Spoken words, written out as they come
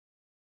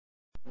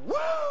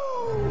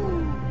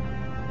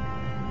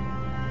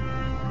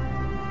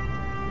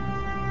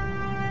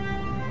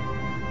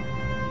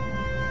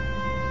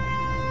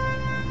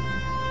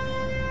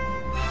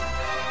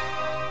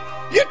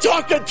You're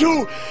talking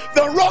to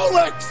the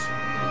Rolex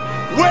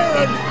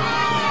wearing,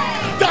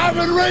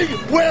 diamond ring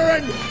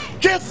wearing,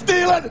 kiss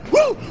stealing,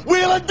 woo,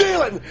 wheeling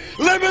dealing,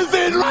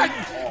 limousine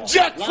riding,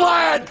 jet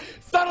flying,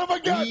 son of a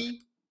gun.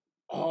 We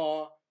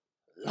are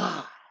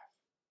live.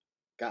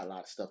 Got a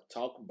lot of stuff to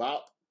talk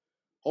about.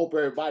 Hope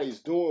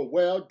everybody's doing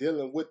well,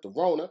 dealing with the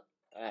Rona.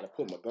 I gotta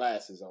put my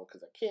glasses on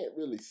because I can't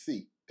really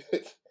see.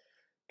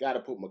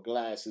 Gotta put my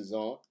glasses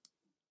on.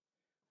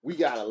 We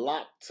got a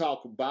lot to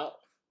talk about.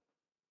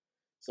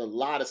 It's a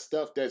lot of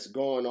stuff that's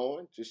going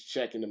on. Just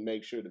checking to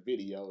make sure the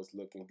video is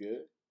looking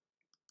good.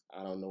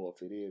 I don't know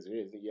if it is or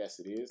isn't. Yes,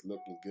 it is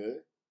looking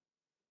good.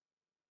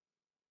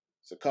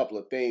 It's a couple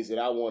of things that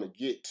I want to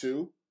get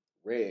to.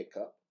 Red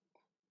Cup.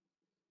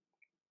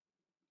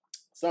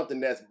 Something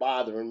that's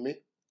bothering me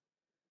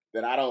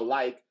that I don't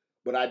like,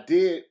 but I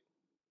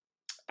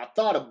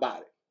thought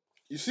about it.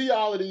 You see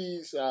all of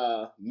these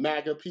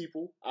MAGA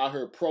people out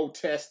here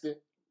protesting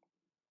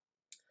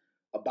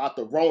about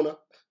the Rona.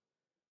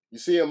 You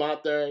see them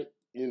out there,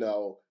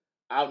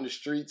 out in the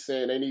streets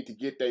saying they need to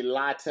get their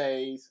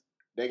lattes.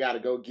 They got to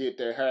go get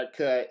their hair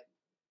cut.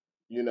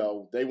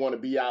 They want to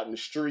be out in the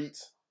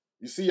streets.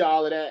 You see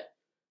all of that?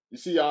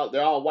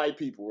 They're all white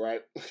people,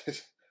 right?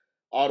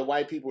 All the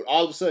white people,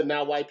 all of a sudden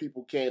now white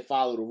people can't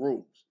follow the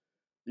rules.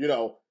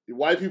 The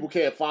white people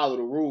can't follow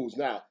the rules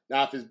now.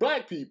 Now, if it's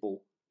black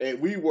people and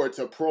we were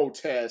to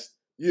protest,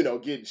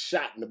 getting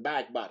shot in the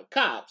back by the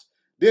cops,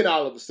 then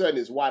all of a sudden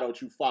it's why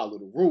don't you follow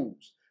the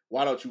rules?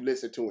 Why don't you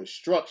listen to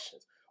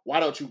instructions? Why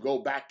don't you go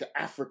back to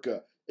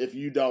Africa if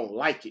you don't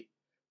like it?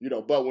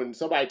 But when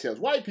somebody tells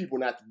white people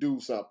not to do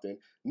something,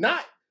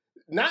 not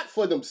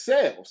for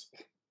themselves,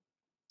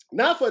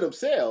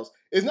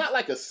 it's not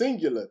like a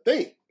singular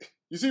thing.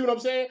 You see what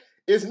I'm saying?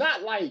 It's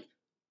not like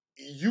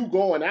you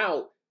going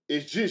out,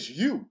 it's just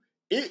you.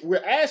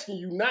 We're asking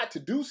you not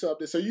to do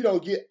something so you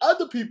don't get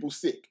other people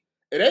sick.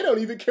 And they don't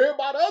even care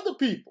about other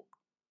people.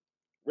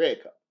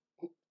 Red Cup.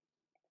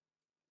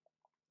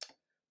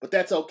 But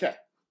that's okay.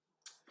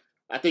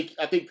 I think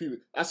people,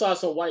 I saw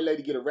some white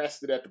lady get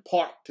arrested at the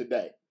park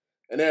today.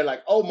 And they're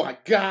like, oh my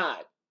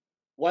God,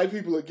 white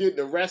people are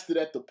getting arrested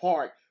at the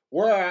park.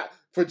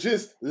 For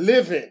just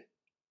living.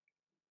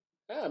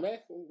 Ah, man,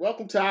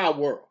 welcome to our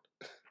world.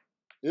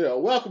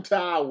 Welcome to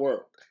our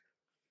world.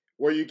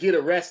 Where you get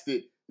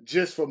arrested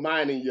just for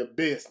minding your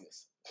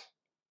business.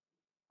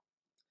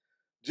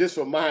 Just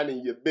for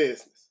minding your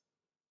business.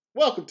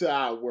 Welcome to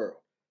our world.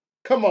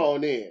 Come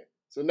on in.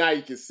 So now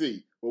you can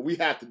see what we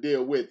have to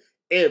deal with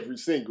every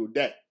single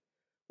day.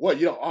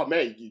 What, oh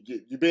man,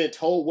 you're being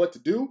told what to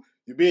do.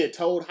 You're being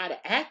told how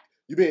to act.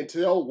 You're being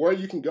told where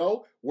you can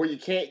go, where you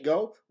can't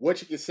go,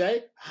 what you can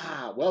say.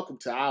 Welcome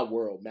to our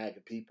world,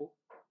 MAGA people.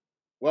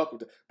 Welcome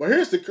to. But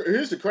here's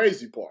the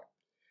crazy part.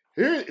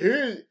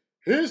 Here's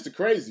the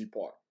crazy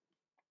part.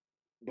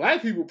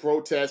 Black people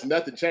protest,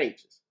 nothing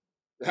changes.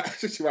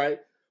 Right?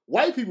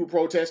 White people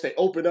protest, they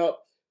open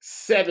up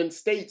 7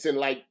 states in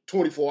like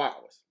 24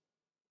 hours.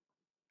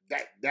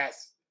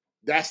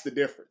 That's the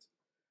difference.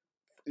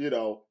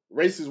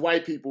 Racist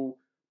white people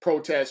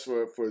protest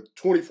for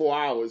 24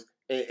 hours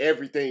and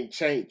everything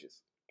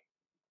changes.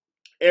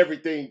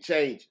 Everything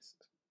changes.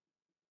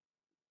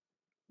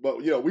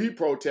 But, we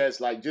protest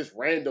like just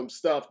random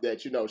stuff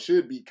that,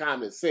 should be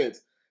common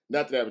sense.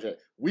 Nothing ever changes.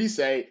 We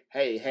say,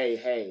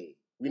 hey,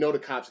 we know the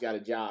cops got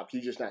a job. Can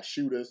you just not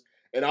shoot us?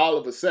 And all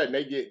of a sudden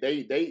they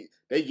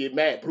get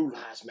mad. Blue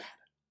lives matter.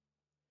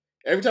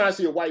 Every time I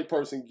see a white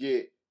person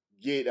get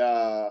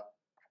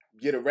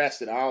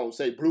arrested, I don't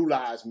say blue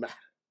lives matter.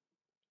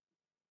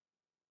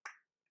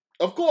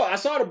 Of course, I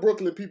saw the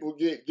Brooklyn people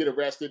get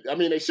arrested. I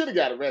mean, they should have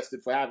got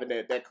arrested for having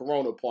that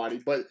Corona party,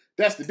 but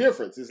that's the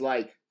difference. It's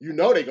like, they're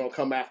going to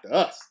come after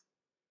us.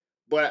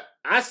 But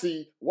I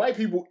see white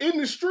people in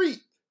the street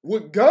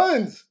with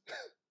guns.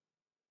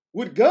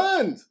 With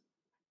guns.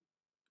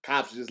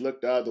 Cops just look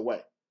the other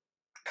way.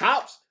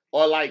 Cops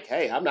are like,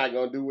 hey, I'm not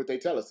going to do what they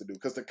tell us to do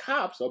because the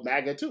cops are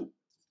MAGA too.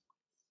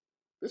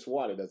 This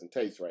water doesn't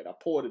taste right. I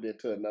poured it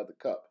into another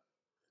cup.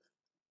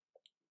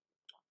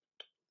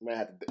 I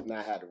had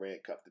the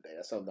red cup today.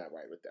 That's something not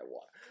right with that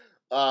water.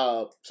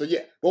 So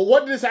yeah. But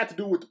what did this have to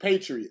do with the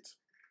Patriots?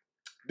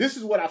 This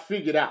is what I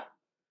figured out.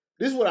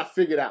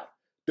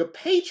 The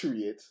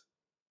Patriots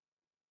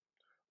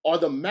are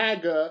the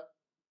MAGA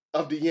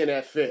of the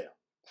NFL.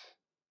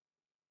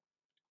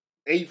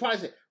 And you probably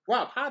say,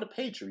 Rob, how are the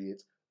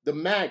Patriots the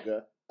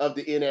MAGA of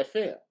the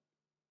NFL?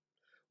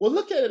 Well,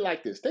 look at it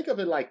like this. Think of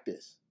it like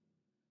this.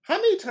 How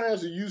many times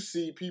do you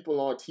see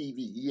people on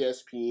TV,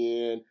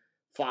 ESPN,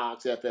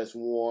 Fox,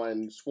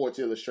 FS1, Sports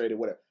Illustrated,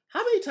 whatever? How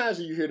many times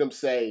do you hear them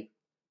say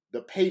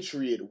the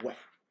Patriot way?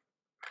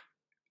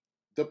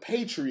 The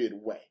Patriot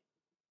way.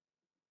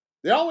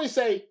 They always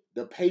say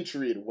the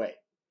Patriot way.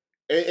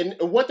 And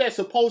what that's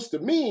supposed to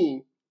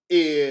mean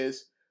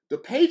is the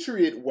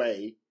Patriot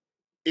way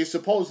is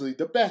supposedly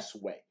the best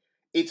way.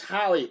 It's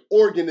how an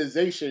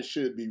organization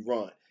should be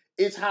run.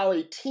 It's how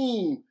a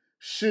team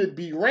should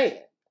be ran.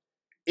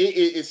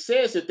 It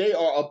says that they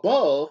are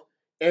above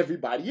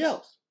everybody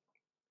else.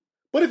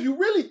 But if you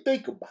really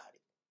think about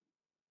it,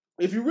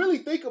 if you really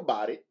think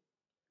about it,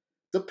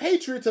 the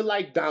Patriots are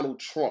like Donald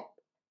Trump.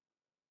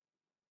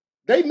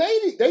 They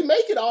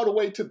make it all the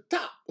way to the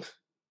top.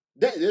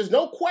 There's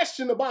no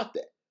question about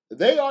that.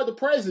 They are the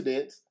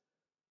presidents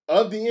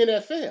of the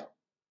NFL.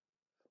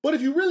 But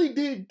if you really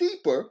dig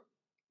deeper,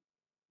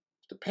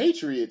 the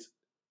Patriots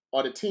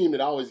are the team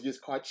that always gets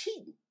caught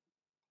cheating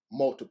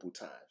multiple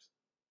times.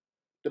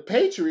 The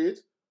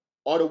Patriots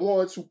are the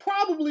ones who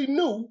probably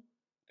knew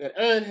that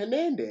Aaron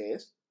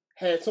Hernandez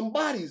had some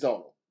bodies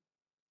on him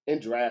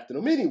and drafted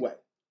him anyway.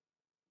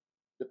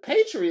 The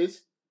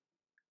Patriots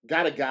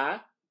got a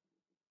guy,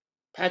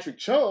 Patrick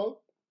Chung,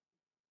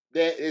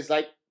 that is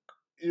like,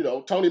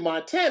 Tony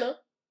Montana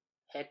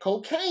had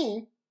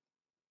cocaine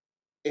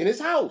in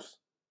his house.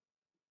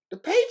 The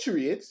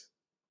Patriots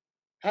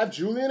have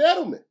Julian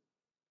Edelman,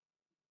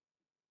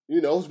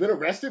 who's been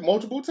arrested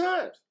multiple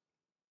times.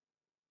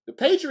 The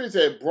Patriots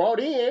have brought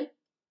in,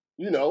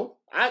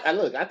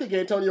 I think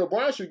Antonio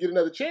Brown should get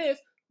another chance,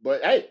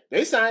 but hey,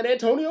 they signed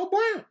Antonio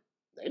Brown.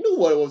 They knew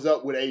what was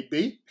up with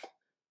AB.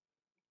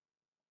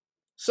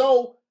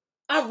 So,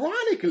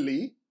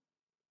 ironically,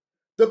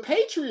 the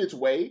Patriots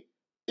way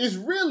is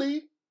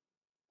really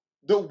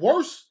the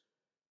worst.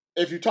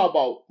 If you talk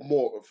about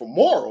for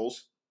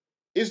morals,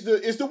 is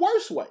the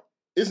worst way.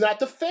 It's not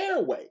the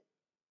fair way,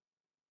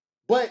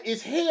 but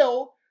it's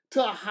held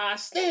to a high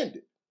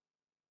standard.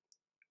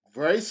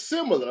 Very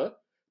similar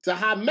to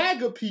how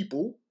MAGA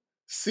people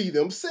see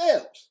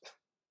themselves.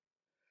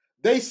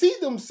 They see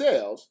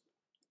themselves,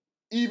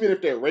 even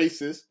if they're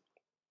racist,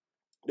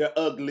 they're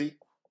ugly,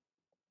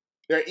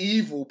 they're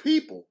evil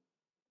people.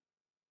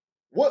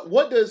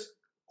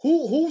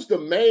 Who's the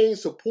main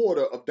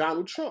supporter of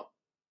Donald Trump?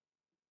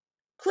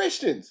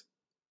 Christians.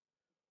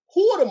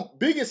 Who are the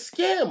biggest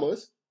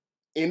scammers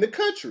in the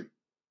country?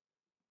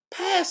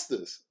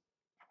 Pastors.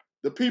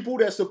 The people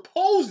that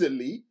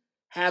supposedly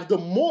have the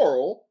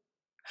moral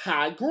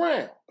high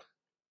ground.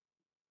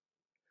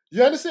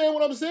 You understand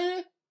what I'm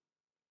saying?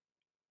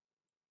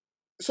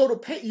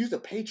 So use the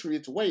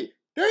Patriots way.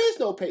 There is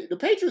no the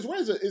Patriots way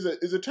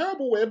is a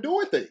terrible way of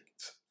doing things.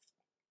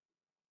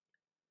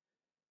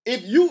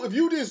 If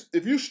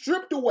you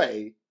stripped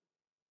away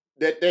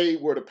that they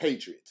were the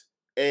Patriots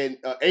and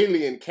an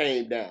alien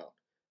came down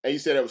and you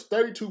said there was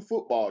 32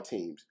 football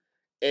teams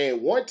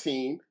and one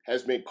team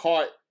has been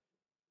caught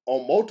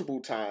on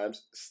multiple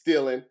times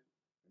stealing,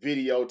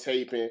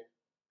 videotaping,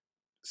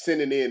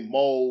 sending in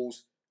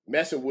moles,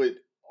 messing with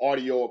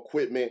audio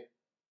equipment,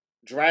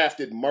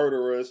 drafted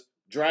murderers,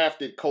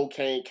 drafted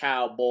cocaine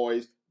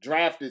cowboys,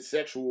 drafted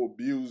sexual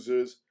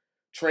abusers,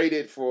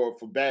 traded for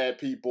bad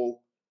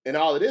people, and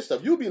all of this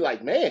stuff, you'd be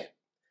like, man,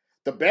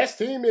 the best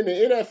team in the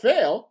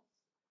NFL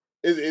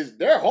is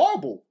they're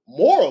horrible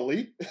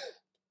morally.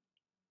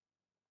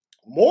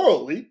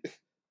 Morally,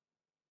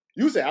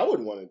 you say I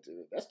wouldn't want to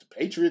do it. That's the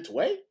Patriots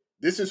way.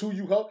 This is who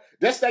you hope.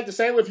 That's like the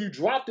same way if you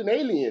dropped an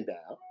alien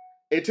down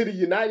into the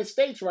United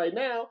States right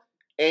now,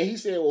 and he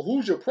said, well,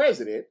 who's your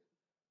president?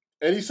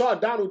 And he saw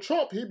Donald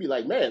Trump, he'd be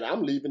like, man,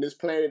 I'm leaving this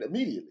planet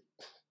immediately.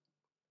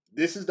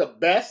 This is the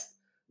best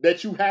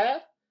that you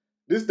have.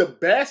 This is the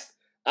best,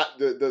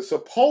 the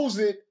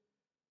supposed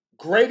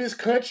greatest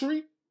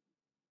country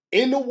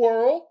in the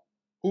world,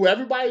 who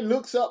everybody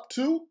looks up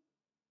to.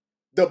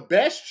 The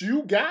best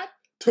you got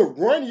to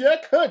run your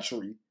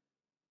country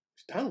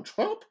is Donald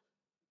Trump.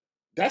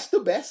 That's the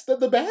best of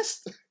the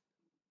best.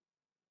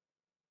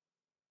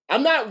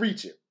 I'm not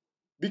reaching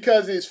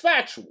because it's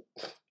factual.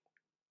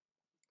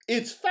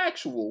 It's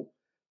factual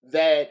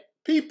that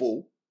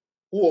people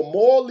who are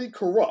morally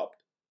corrupt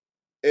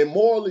and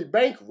morally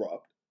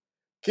bankrupt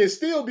can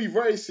still be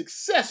very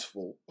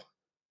successful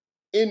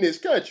in this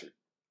country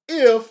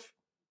if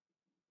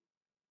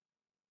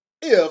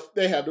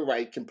they have the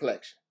right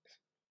complexion.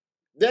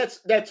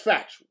 That's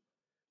factual.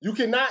 You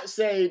cannot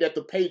say that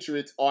the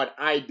Patriots are an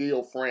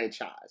ideal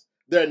franchise.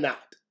 They're not.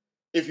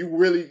 If you're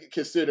really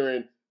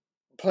considering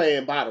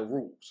playing by the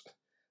rules.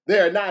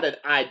 They're not an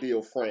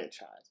ideal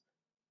franchise.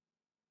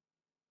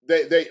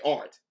 They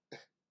aren't.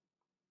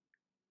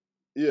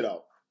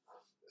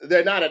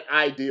 They're not an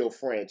ideal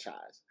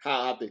franchise.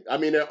 How I think. I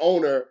mean, their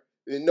owner,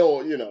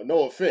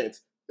 no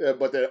offense,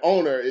 but their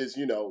owner is,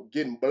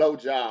 getting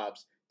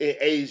blowjobs in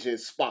Asian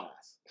spas.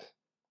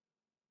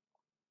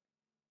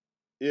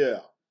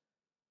 Yeah.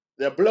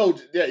 Their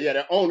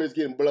owner's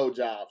getting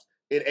blowjobs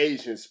in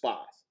Asian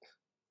spas.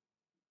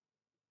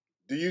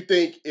 Do you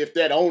think if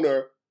that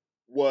owner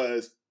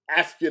was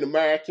African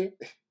American,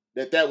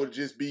 that would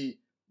just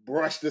be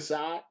brushed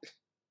aside?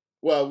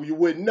 Well, you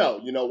wouldn't know.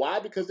 You know why?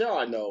 Because there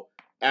are no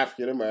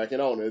African American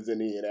owners in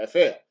the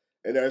NFL.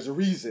 And there's a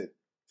reason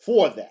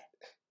for that.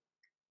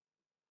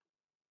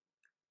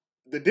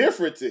 The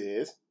difference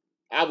is,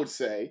 I would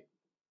say,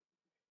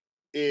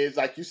 is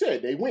like you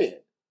said, they win.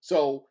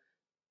 So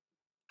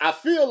I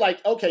feel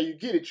like, okay, you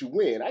get it, you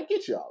win. I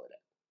get you all of that.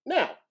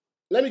 Now,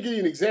 let me give you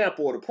an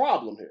example of the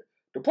problem here.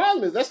 The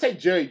problem is, let's take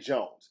Jerry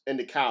Jones and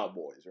the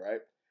Cowboys, right?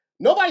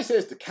 Nobody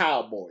says the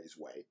Cowboys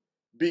way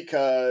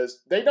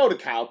because they know the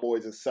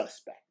Cowboys are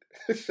suspect.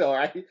 So,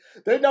 right?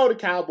 They know the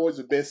Cowboys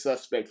have been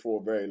suspect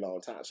for a very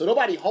long time. So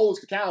nobody holds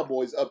the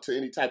Cowboys up to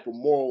any type of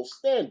moral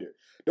standard.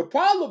 The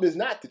problem is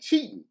not the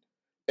cheating.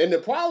 And the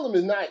problem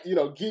is not,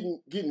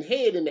 getting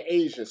head in the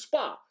Asian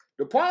spa.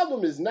 The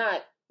problem is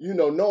not,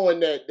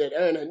 knowing that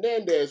Aaron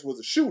Hernandez was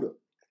a shooter.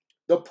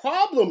 The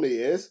problem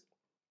is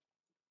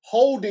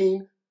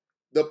holding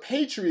the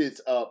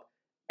Patriots up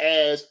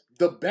as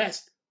the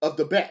best of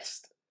the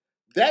best.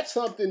 That's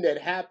something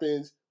that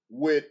happens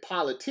with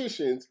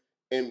politicians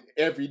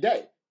every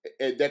day,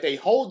 that they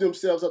hold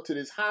themselves up to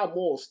these high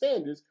moral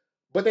standards,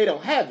 but they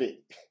don't have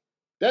any.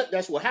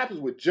 That's what happens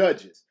with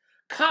judges.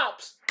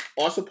 Cops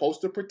are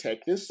supposed to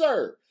protect and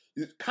serve.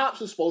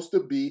 Cops are supposed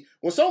to be,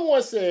 when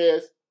someone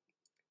says,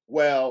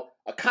 well,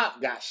 a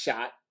cop got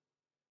shot,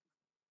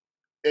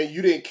 and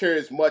you didn't care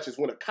as much as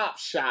when a cop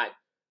shot,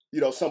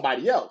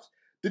 somebody else.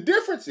 The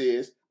difference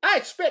is, I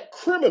expect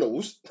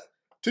criminals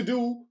to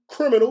do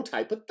criminal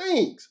type of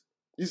things.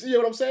 You see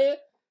what I'm saying?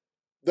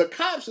 The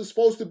cops are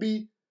supposed to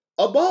be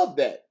above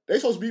that. They're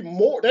supposed to be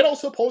more, they don't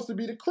supposed to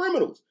be the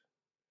criminals.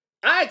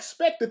 I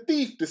expect the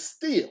thief to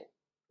steal,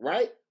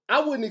 right? I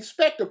wouldn't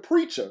expect a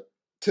preacher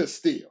to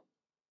steal.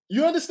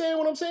 You understand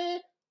what I'm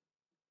saying?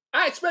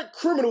 I expect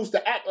criminals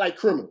to act like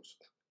criminals.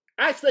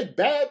 I expect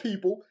bad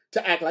people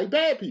to act like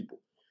bad people.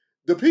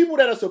 The people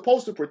that are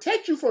supposed to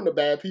protect you from the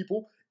bad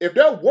people, if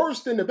they're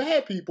worse than the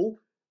bad people,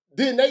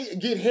 then they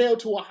get held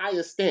to a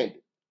higher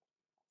standard.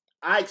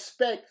 I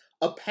expect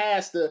a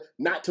pastor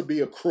not to be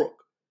a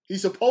crook.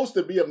 He's supposed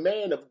to be a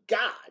man of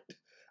God.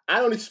 I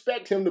don't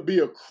expect him to be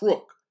a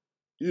crook.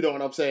 You know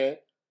what I'm saying?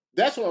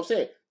 That's what I'm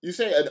saying. You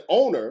say an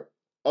owner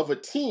of a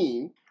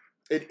team,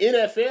 an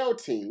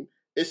NFL team,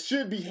 it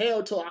should be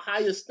held to a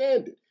higher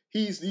standard.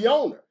 He's the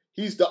owner.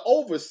 He's the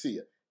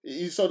overseer.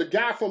 So the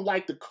guy from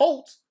like the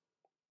Colts,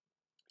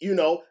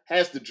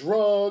 has the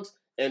drugs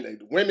and the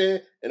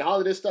women and all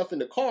of this stuff in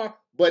the car,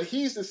 but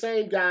he's the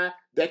same guy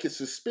that can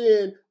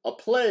suspend a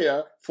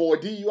player for a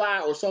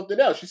DUI or something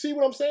else. You see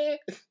what I'm saying?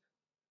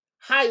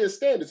 Higher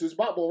standards. It's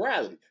about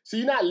morality. So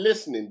you're not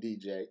listening,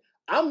 DJ.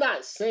 I'm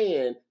not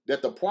saying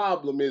that the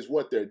problem is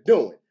what they're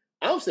doing.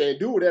 I'm saying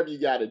do whatever you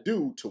got to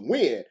do to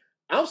win.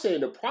 I'm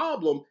saying the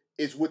problem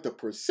is with the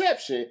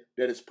perception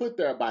that is put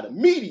there by the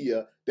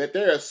media that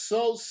there is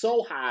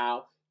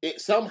somehow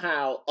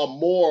a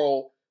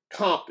moral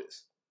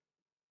compass,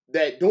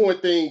 that doing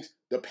things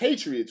the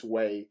Patriots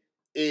way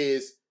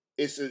is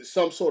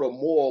some sort of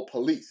moral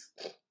police.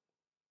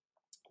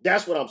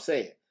 That's what I'm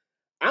saying.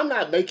 I'm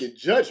not making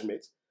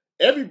judgments.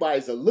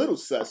 Everybody's a little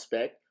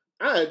suspect.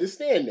 I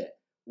understand that.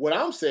 What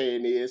I'm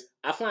saying is,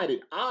 I find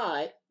it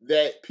odd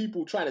that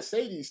people try to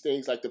say these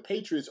things like the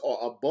Patriots are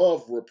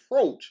above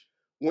reproach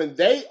when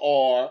they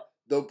are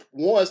the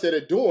ones that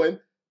are doing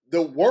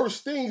the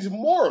worst things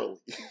morally.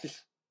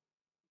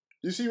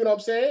 You see what I'm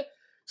saying?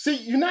 See,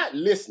 you're not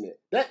listening.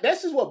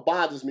 That's just what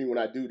bothers me when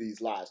I do these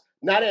lives.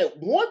 Not at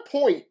one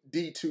point,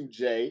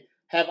 D2J,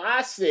 have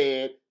I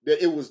said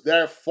that it was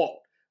their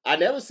fault. I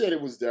never said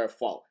it was their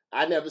fault.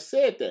 I never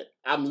said that.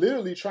 I'm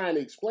literally trying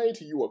to explain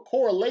to you a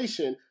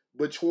correlation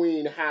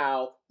between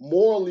how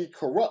morally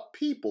corrupt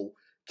people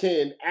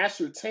can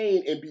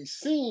ascertain and be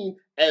seen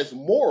as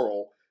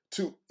moral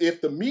to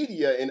if the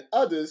media and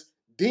others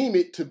deem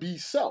it to be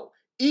so,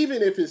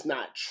 even if it's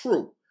not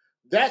true.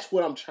 That's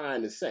what I'm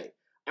trying to say.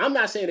 I'm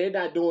not saying they're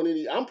not doing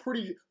any.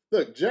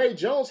 Look, Jerry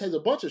Jones has a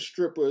bunch of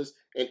strippers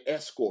and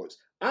escorts.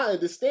 I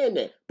understand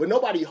that. But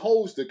nobody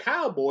holds the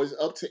Cowboys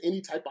up to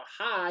any type of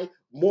high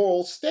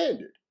moral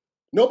standard.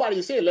 Nobody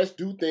is saying, let's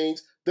do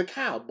things the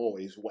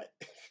Cowboys way.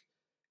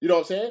 You know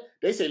what I'm saying?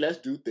 They say, let's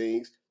do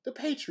things the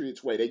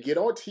Patriots way. They get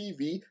on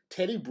TV.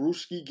 Teddy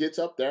Bruschi gets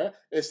up there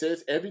and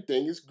says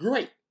everything is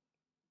great.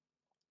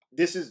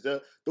 This is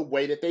the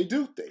way that they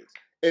do things.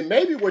 And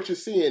maybe what you're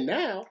seeing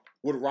now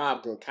with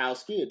Rob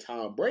Gronkowski and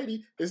Tom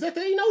Brady is that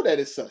they know that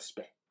it's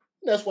suspect.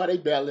 That's why they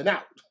bailing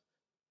out.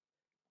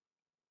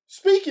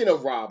 Speaking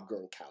of Rob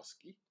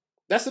Gronkowski,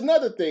 that's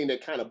another thing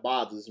that kind of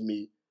bothers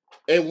me.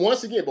 And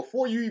once again,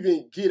 before you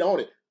even get on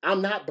it,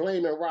 I'm not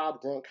blaming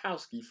Rob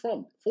Gronkowski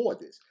for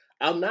this.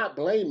 I'm not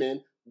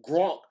blaming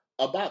Gronk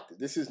about this.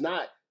 This is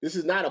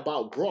not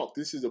about Gronk.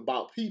 This is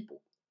about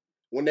people.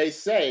 When they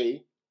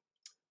say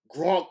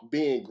Gronk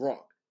being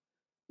Gronk.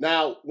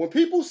 Now, when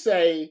people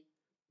say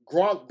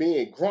Gronk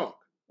being Gronk,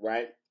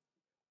 right?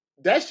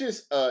 That's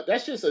just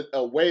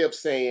a way of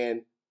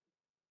saying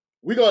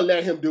we're gonna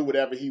let him do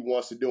whatever he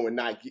wants to do and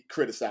not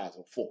criticize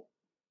him for.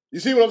 You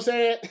see what I'm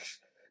saying?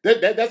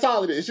 That's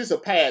all it is. It's just a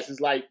pass. It's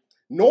like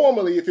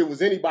normally if it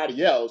was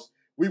anybody else,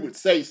 we would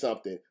say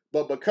something,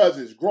 but because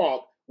it's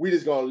Gronk, we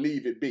just gonna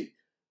leave it be.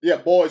 Yeah,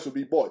 boys will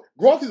be boys.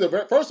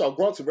 First off,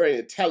 Gronk's a very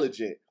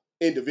intelligent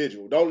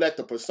individual. Don't let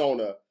the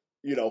persona,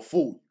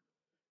 fool you.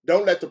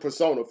 Don't let the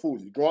persona fool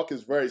you. Gronk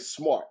is very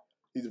smart.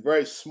 He's a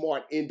very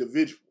smart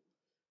individual.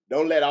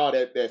 Don't let all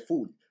that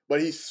fool you.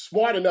 But he's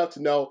smart enough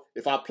to know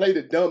if I play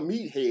the dumb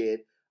meathead,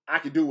 I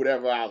can do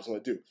whatever I was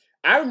going to do.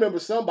 I remember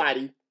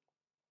somebody,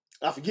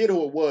 I forget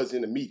who it was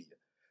in the media.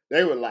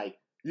 They were like,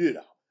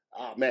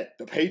 oh man,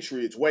 the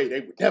Patriots way, they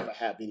would never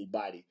have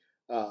anybody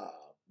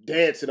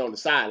dancing on the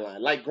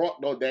sideline. Like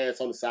Gronk don't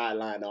dance on the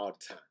sideline all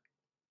the time.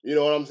 You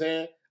know what I'm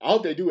saying? I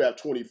hope they do have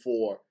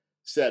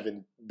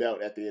 24/7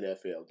 belt at the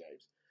NFL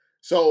games.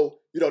 So,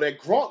 that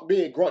Gronk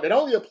being Gronk, that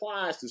only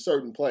applies to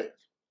certain players.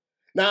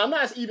 Now, I'm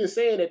not even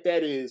saying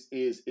that is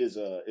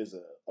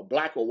a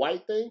black or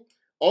white thing,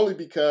 only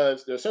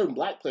because there are certain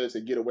black players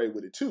that get away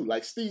with it too.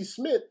 Like Steve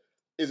Smith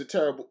is a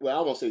terrible, well,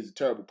 I won't say he's a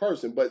terrible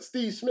person, but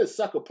Steve Smith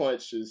sucker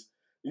punches,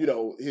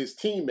 his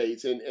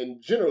teammates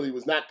and generally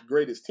was not the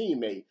greatest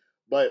teammate,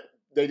 but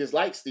they just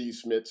like Steve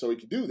Smith, so he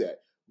could do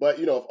that. But,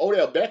 if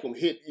Odell Beckham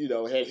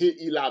had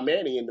hit Eli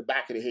Manning in the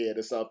back of the head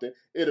or something,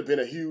 it'd have been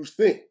a huge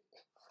thing.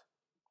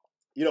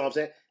 You know what I'm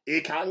saying?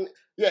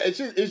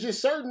 It's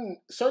just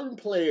certain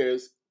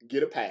players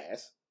get a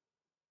pass.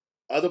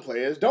 Other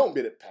players don't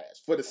get a pass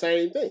for the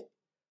same thing.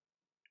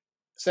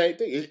 Same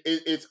thing.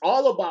 It's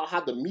all about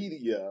how the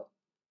media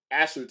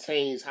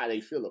ascertains how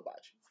they feel about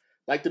you.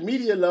 Like the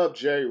media love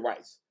Jerry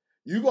Rice.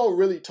 You go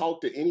really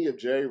talk to any of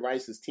Jerry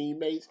Rice's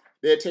teammates,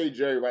 they'll tell you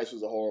Jerry Rice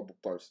was a horrible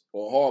person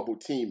or a horrible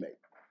teammate,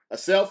 a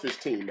selfish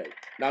teammate.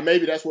 Now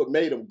maybe that's what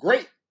made him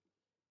great,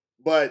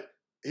 but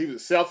he was a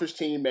selfish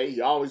teammate. He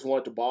always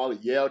wanted the ball. He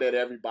yelled at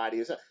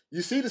everybody.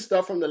 You see the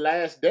stuff from The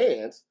Last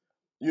Dance,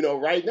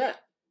 right now.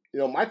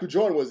 Michael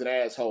Jordan was an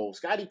asshole.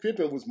 Scottie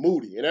Pippen was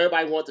moody. And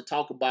everybody wanted to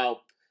talk about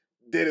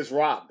Dennis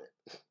Rodman.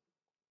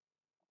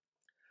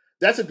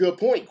 That's a good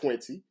point,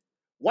 Quincy.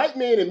 White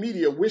men in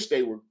media wish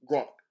they were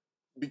Gronk.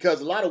 Because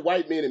a lot of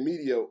white men in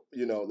media,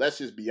 let's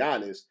just be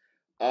honest,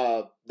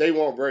 they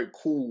weren't very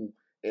cool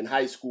in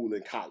high school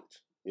and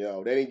college. They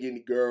didn't get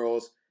any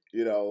girls.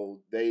 They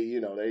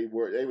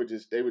were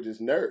just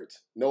nerds.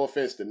 No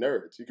offense to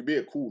nerds. You could be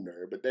a cool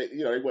nerd, but they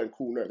weren't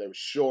cool nerds. They were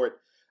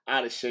short,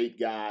 out of shape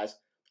guys,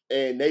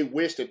 and they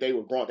wish that they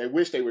were Gronk. They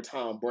wish they were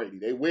Tom Brady.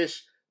 They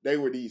wish they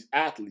were these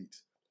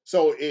athletes.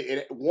 So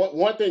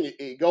one thing,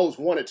 it goes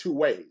one of two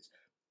ways.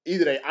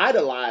 Either they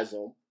idolize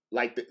them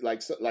like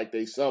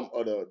some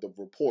of the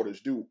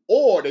reporters do,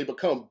 or they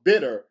become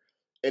bitter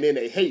and then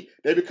they hate.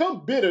 They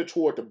become bitter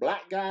toward the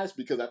black guys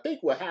because I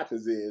think what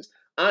happens is,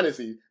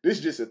 honestly, this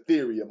is just a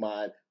theory of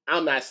mine.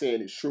 I'm not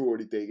saying it's true or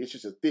anything. It's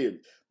just a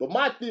theory. But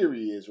my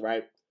theory is,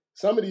 right,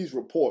 some of these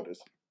reporters,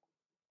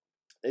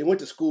 they went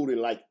to school in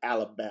like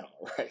Alabama,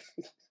 right?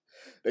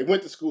 They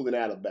went to school in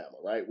Alabama,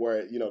 right?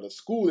 Where, the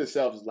school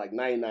itself is like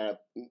 99%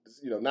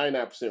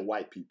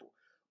 white people.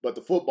 But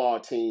the football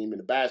team and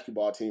the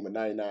basketball team are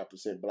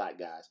 99% black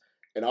guys.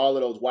 And all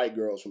of those white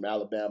girls from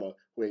Alabama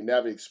who ain't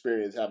never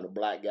experienced having a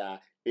black guy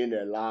in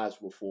their lives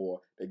before,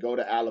 they go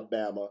to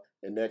Alabama,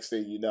 and next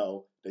thing you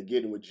know, they're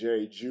getting with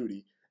Jerry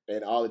Jeudy,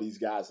 and all of these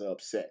guys are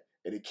upset.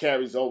 And it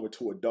carries over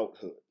to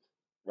adulthood,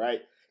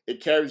 right?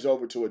 It carries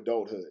over to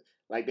adulthood.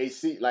 Like they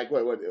see, like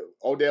what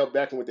Odell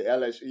Beckham with the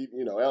LSU,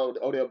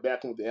 Odell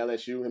Beckham with the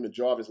LSU, him and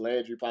Jarvis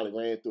Landry probably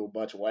ran through a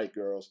bunch of white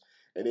girls.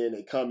 And then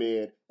they come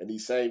in, and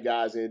these same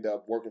guys end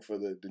up working for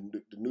the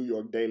New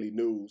York Daily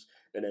News,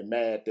 and they're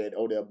mad that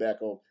Odell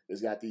Beckham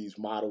has got these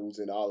models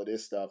and all of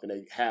this stuff, and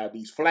they have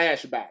these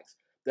flashbacks.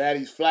 They have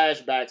these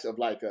flashbacks of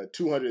like a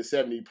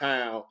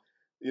 270-pound,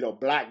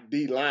 black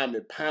D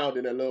lineman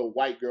pounding a little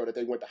white girl that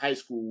they went to high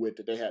school with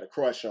that they had a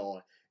crush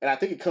on. And I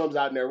think it comes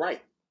out in their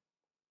writing.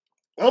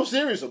 I'm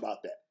serious about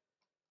that.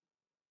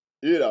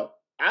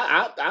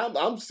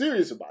 I'm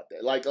serious about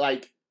that. Like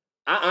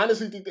I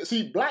honestly think that,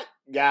 see, black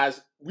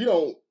guys, we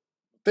don't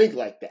think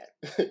like that.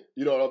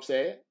 You know what I'm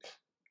saying?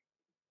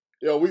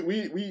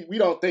 We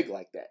don't think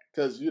like that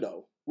because,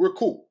 we're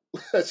cool.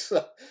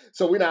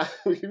 so we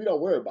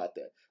don't worry about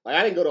that. Like,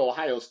 I didn't go to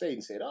Ohio State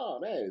and said, oh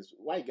man, this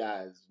white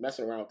guy's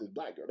messing around with this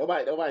black girl.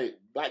 Nobody,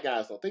 black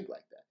guys don't think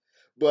like that.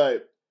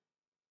 But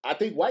I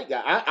think white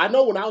guy, I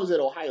know when I was at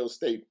Ohio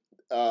State,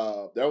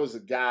 there was a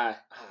guy,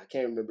 I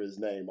can't remember his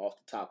name off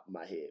the top of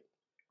my head.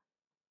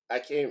 I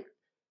can't,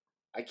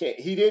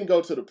 he didn't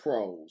go to the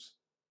pros,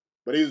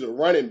 but he was a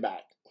running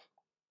back.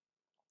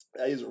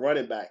 He was a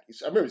running back.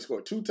 I remember he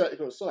scored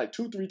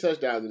 2-3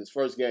 touchdowns in his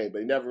first game,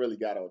 but he never really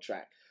got on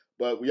track.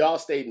 But we all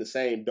stayed in the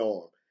same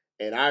dorm.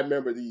 And I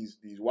remember these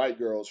white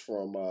girls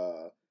from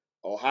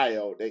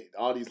Ohio,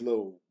 all these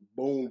little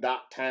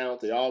boondock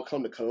towns, they all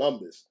come to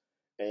Columbus.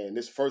 And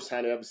this is the first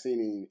time they ever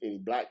seen any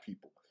black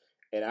people.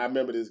 And I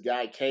remember this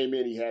guy came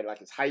in, he had like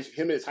him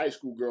and his high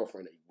school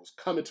girlfriend, they was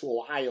coming to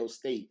Ohio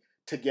State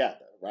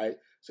together, right?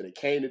 So they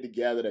came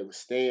together, they were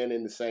staying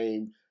in the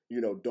same,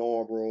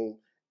 dorm room,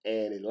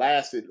 and it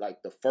lasted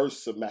like the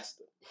first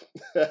semester.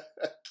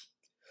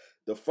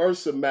 The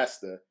first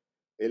semester,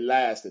 it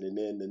lasted, and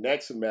then the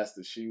next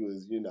semester, she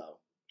was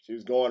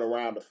going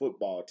around the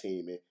football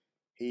team, and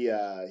he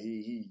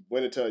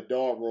went into a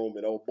dorm room,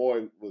 and old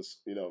boy was,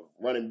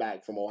 running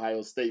back from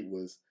Ohio State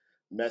was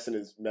messing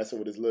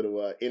with his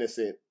little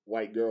innocent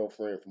white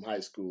girlfriend from high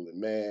school, and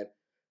man,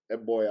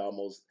 that boy I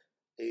almost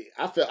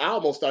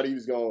thought he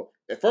was going.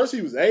 At first,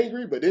 he was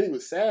angry, but then he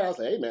was sad. I was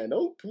like, "Hey, man,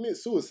 don't commit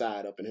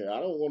suicide up in here.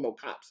 I don't want no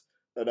cops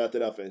or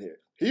nothing up in here."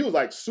 He was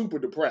like super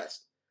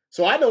depressed.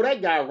 So I know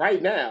that guy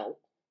right now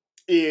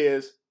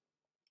is.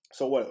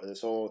 So what?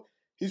 So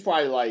he's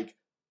probably like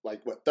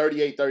like,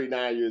 38,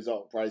 39 years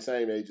old, probably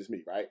same age as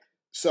me, right?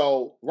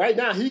 So right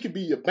now he could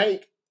be your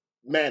bank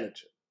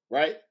manager,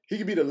 right? He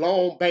could be the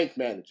loan bank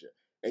manager.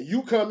 And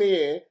you come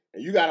in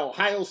and you got an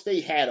Ohio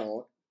State hat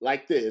on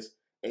like this,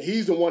 and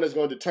he's the one that's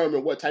going to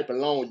determine what type of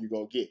loan you're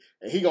going to get.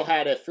 And he going to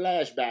have that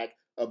flashback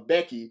of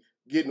Becky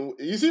getting,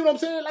 you see what I'm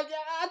saying? Like,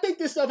 I think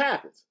this stuff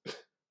happens.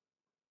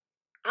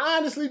 I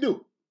honestly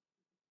do.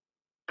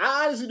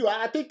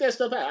 I think that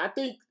stuff happens. I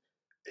think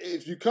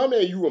if you come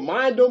in and you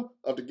remind them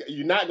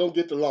you're not going to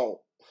get the loan.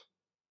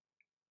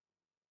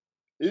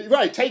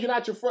 Right, taking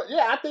out your front.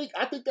 Yeah, I think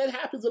that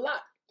happens a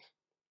lot.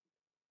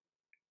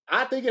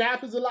 I think it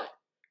happens a lot.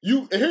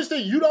 Here's the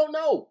thing, you don't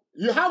know.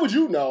 How would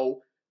you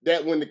know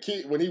that when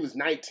he was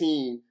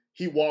 19,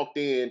 he walked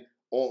in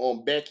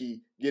on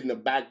Becky getting the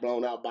back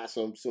blown out by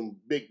some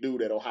big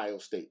dude at Ohio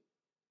State?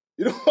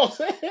 You know what I'm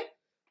saying?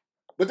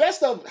 But that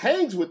stuff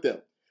hangs with them.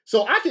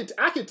 So I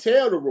could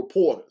tell the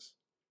reporters.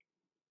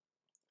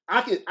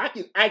 I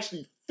can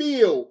actually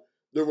feel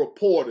the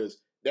reporters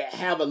that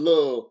have a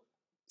little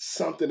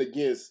something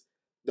against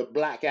the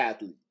black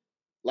athlete.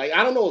 Like,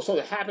 I don't know if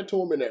something happened to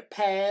them in their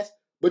past,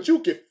 but you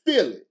can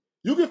feel it.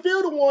 You can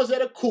feel the ones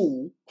that are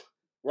cool,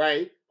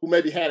 right? Who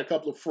maybe had a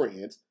couple of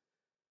friends.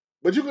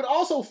 But you can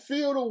also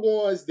feel the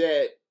ones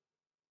that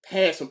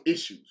had some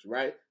issues,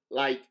 right?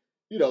 Like,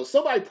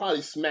 somebody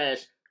probably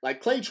smashed,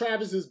 like Clay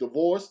Travis is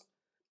divorced.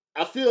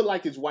 I feel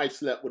like his wife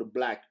slept with a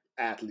black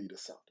athlete or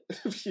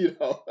something,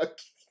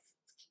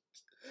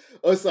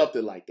 or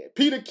something like that.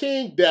 Peter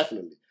King,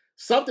 definitely.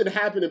 Something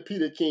happened in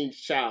Peter King's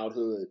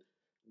childhood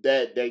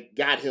that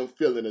got him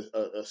feeling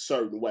a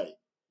certain way.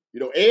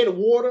 Ed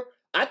Warder,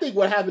 I think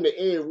what happened to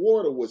Ed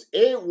Warder was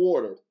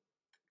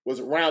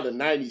around the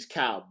 90s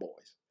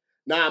Cowboys.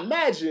 Now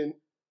imagine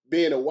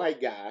being a white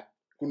guy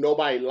who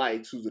nobody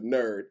likes, who's a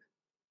nerd,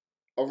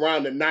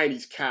 around the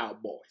 90s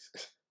Cowboys.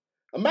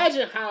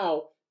 Imagine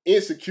how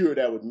insecure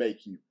that would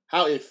make you,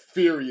 how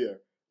inferior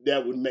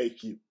that would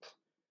make you.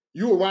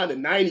 You around the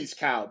 90s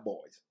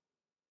Cowboys.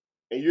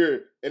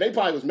 And they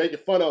probably was making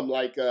fun of him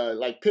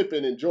like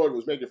Pippen and Jordan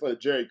was making fun of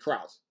Jerry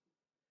Krause.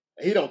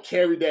 And he don't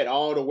carry that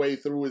all the way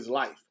through his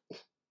life.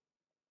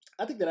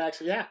 I think that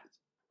actually happens.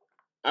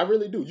 I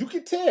really do. You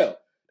can tell.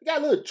 They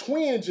got a little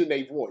twinge in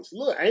their voice, a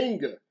little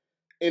anger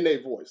in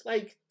their voice.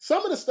 Like,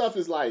 some of the stuff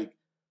is like,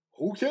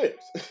 who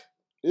cares?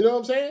 You know what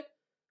I'm saying?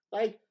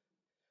 Like,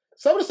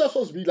 some of the stuff's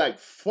supposed to be like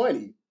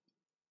funny.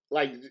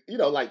 Like,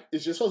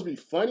 it's just supposed to be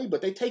funny,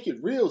 but they take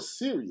it real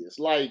serious.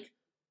 Like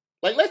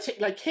let's take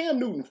like Cam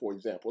Newton, for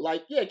example.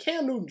 Like, yeah,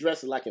 Cam Newton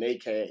dresses like an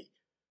AKA.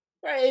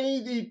 Right?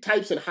 And he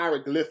types in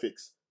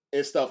hieroglyphics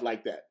and stuff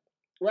like that.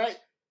 Right?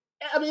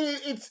 I mean,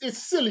 it's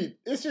silly.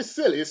 It's just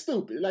silly. It's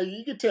stupid. Like,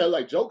 you can tell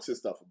like jokes and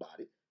stuff about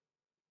it.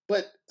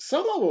 But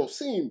some of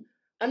them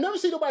I've never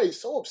seen nobody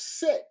so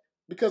upset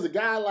because a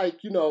guy like,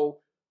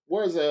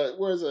 wears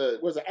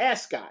an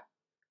ascot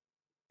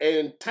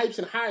and types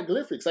in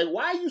hieroglyphics. Like,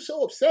 why are you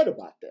so upset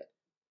about that?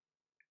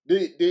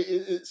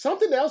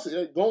 Something else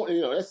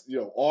going, that's,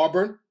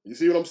 Auburn. You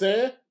see what I'm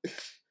saying?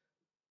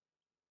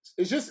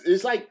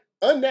 It's like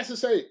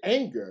unnecessary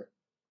anger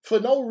for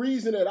no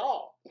reason at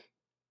all.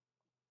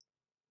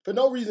 For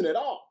no reason at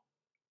all.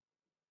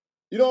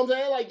 You know what I'm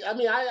saying? Like, I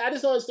mean, I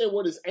just don't understand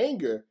where this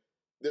anger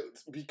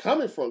be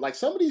coming from. Like,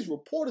 some of these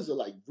reporters are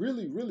like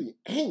really, really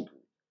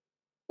angry.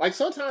 Like,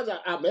 sometimes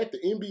I'm at the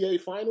NBA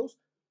Finals,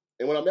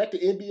 and when I'm at the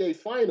NBA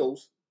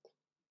Finals,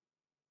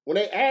 when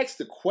they ask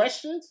the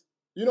questions,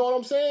 you know what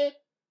I'm saying?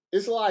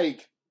 It's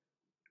like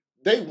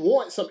they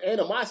want some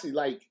animosity.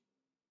 Like,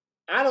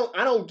 I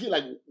don't get,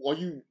 like,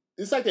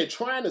 it's like they're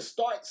trying to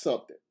start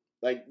something,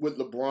 like with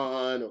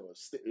LeBron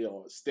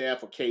or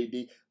Steph or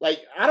KD. Like,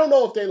 I don't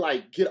know if they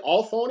like get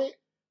off on it.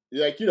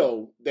 Like,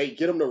 they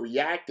get them to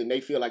react and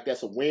they feel like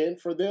that's a win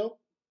for them.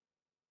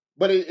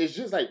 But it's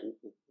just like,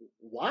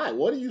 why?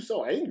 What are you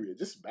so angry? It's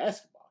just a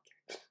basketball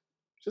game.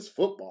 Just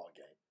football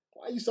game.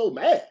 Why are you so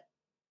mad?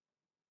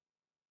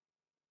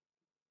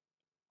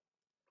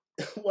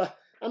 Well,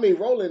 I mean,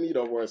 Roland,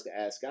 wears the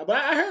ascot. But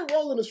I heard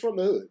Roland is from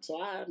the hood.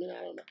 So, I don't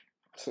know.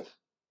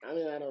 I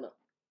don't know.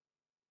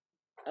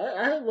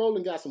 I heard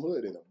Roland got some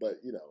hood in him.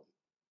 But,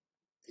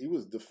 he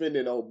was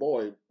defending old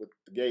boy with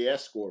the gay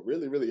escort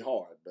really, really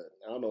hard. But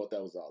I don't know what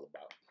that was all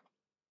about.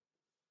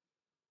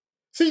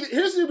 See,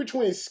 here's the difference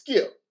between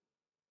Skip.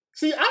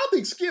 See, I don't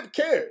think Skip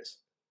cares.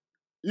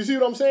 You see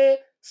what I'm saying?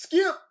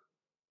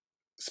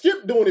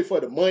 Skip doing it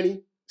for the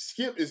money.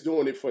 Skip is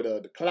doing it for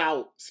the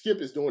clout. Skip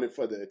is doing it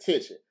for the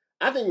attention.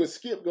 I think when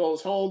Skip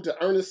goes home to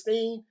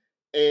Ernestine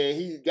and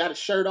he got his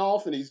shirt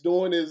off and he's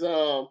doing his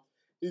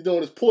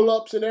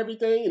pull-ups and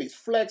everything and he's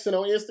flexing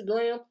on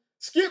Instagram,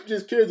 Skip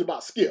just cares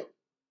about Skip.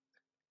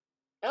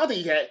 I don't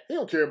think he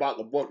don't care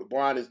about what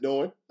LeBron is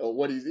doing or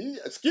what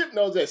Skip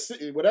knows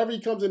that whenever he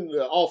comes into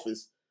the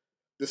office,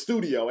 the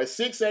studio at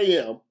 6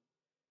 a.m.,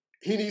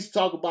 he needs to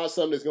talk about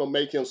something that's gonna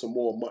make him some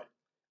more money.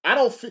 I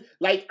don't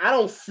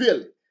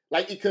feel it.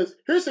 Like, because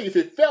here's the thing, if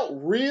it felt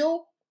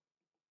real,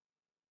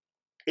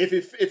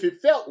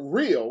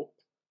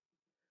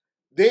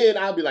 then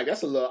I'd be like,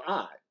 that's a little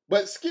odd.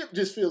 But Skip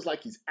just feels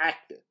like he's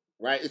acting.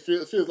 right? It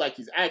feels like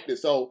he's acting.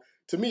 So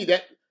to me,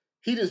 that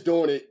he just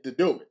doing it to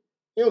do it.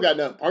 He don't got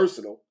nothing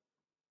personal.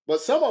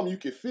 But some of them you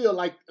can feel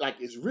like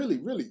it's really,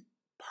 really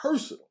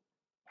personal.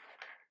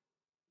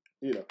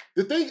 You know,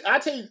 the thing I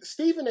tell you,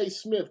 Stephen A.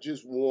 Smith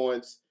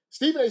wants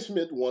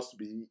to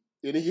be,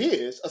 and he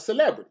is, a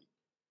celebrity.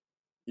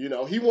 You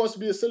know, he wants to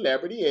be a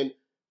celebrity, and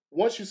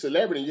once you're a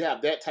celebrity and you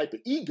have that type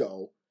of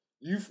ego,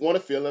 you want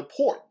to feel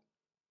important.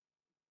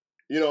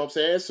 You know what I'm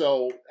saying?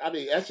 So, I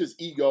mean, that's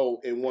just ego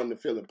and wanting to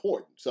feel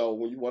important. So,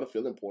 when you want to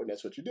feel important,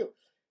 that's what you do.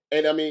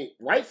 And I mean,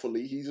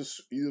 rightfully, he's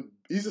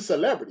a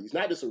celebrity. He's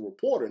not just a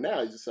reporter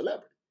now; he's a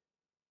celebrity.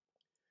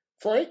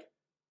 Frank,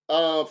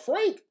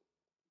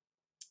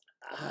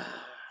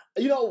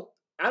 you know,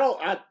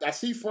 I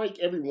see Frank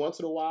every once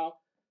in a while.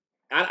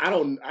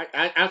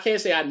 I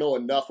can't say I know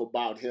enough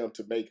about him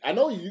to make. I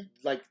know you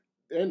like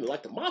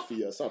the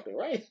mafia or something,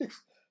 right?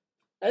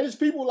 And it's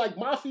people like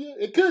mafia.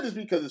 It could just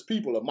be because it's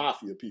people are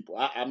mafia people.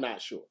 I'm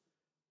not sure.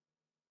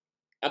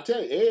 I'm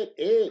telling you,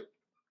 Ed,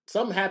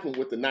 something happened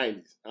with the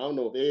 '90s. I don't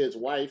know if Ed's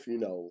wife,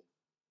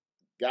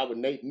 got with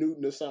Nate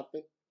Newton or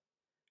something.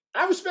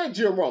 I respect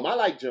Jim Rome. I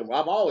like Jim Rome.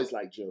 I've always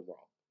liked Jim Rome.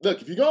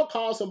 Look, if you're gonna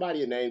call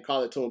somebody a name,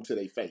 call it to them to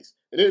their face.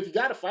 And then if you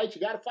gotta fight,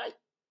 you gotta fight.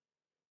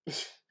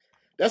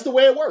 That's the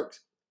way it works.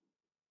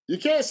 You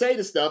can't say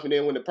the stuff and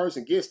then when the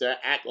person gets there,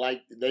 act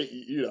like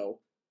you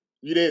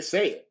didn't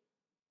say it.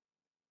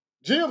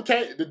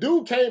 The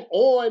dude came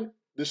on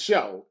the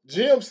show.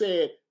 Jim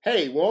said,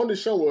 "Hey, we're on the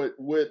show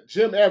with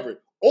Jim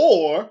Everett,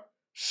 or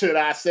should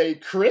I say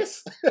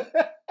Chris?"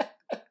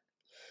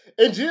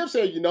 And Jim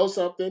said, "You know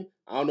something?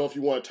 I don't know if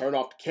you want to turn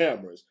off the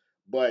cameras,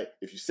 but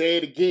if you say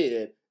it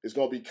again, there's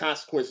going to be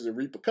consequences and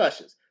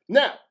repercussions."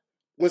 Now,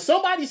 when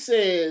somebody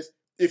says,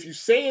 if you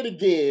say it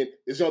again,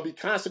 there's going to be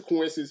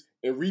consequences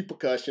and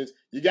repercussions,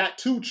 you got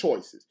two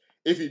choices.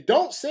 If you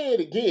don't say it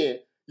again,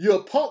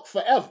 you're a punk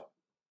forever.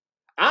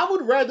 I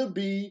would rather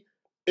be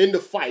in the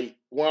fight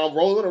while I'm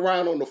rolling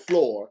around on the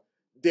floor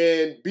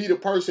than be the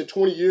person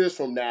 20 years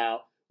from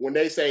now when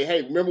they say,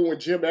 "Hey, remember when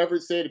Jim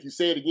Everett said if you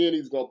say it again, he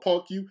was going to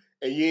punk you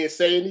and you didn't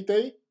say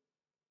anything?"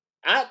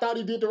 I thought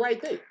he did the right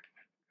thing.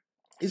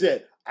 He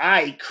said, "All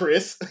right,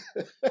 Chris."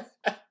 Then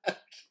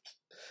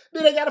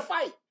they got to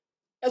fight.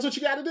 That's what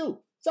you got to do.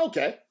 It's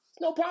okay.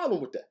 No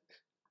problem with that.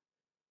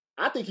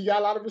 I think he got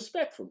a lot of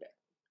respect from that.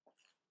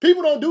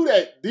 People don't do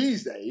that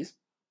these days.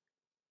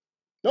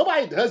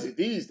 Nobody does it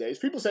these days.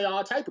 People say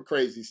all type of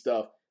crazy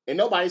stuff, and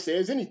nobody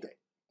says anything.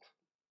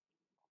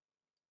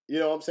 You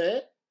know what I'm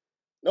saying?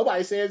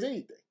 Nobody says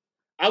anything.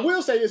 I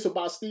will say this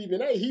about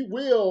Stephen A. He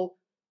will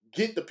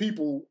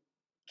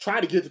try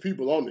to get the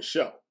people on the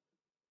show.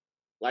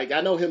 Like,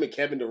 I know him and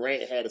Kevin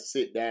Durant had a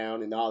sit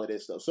down and all of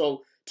that stuff.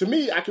 So, to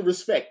me, I can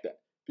respect that.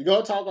 If you're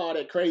going to talk all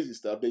that crazy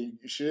stuff, then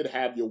you should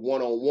have your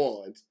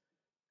one-on-ones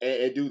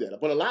and do that.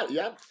 But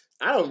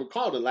I don't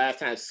recall the last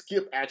time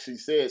Skip actually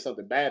said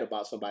something bad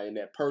about somebody and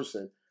that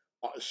person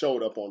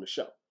showed up on the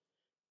show.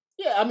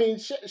 Yeah, I mean,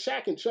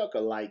 Shaq and Chuck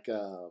are like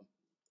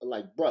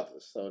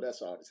brothers, so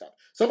that's all that's happening.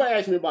 Somebody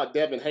asked me about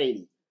Devin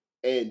Haney,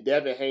 and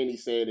Devin Haney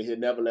saying that he'll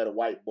never let a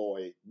white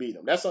boy beat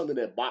him. That's something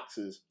that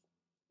boxers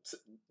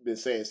been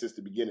saying since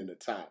the beginning of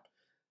time.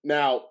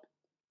 Now,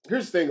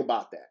 here's the thing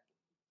about that,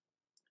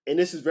 and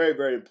this is very,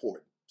 very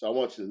important, so I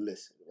want you to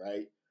listen,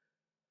 right?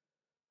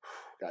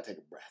 Gotta take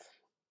a breath,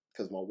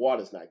 because my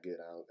water's not good.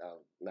 I'm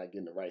not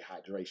getting the right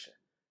hydration.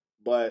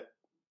 But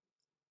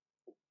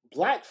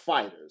black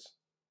fighters,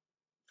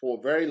 for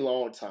a very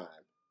long time,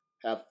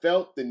 have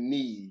felt the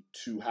need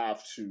to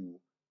have to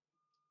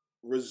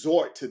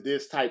resort to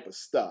this type of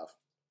stuff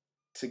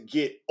to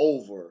get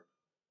over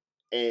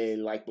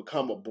and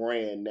become a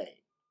brand name.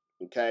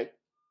 Okay?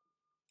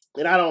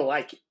 And I don't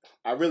like it.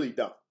 I really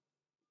don't.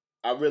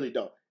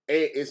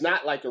 It's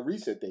not like a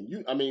recent thing.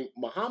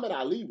 Muhammad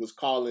Ali was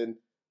calling,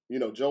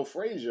 Joe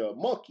Frazier a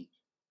monkey,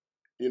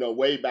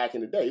 way back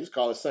in the day. He was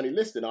calling Sonny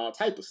Liston all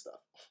type of stuff.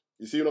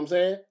 You see what I'm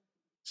saying?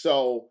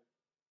 So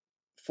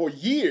for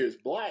years,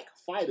 black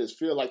fighters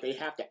feel like they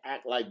have to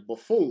act like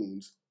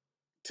buffoons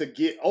to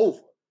get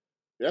over.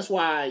 That's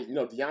why,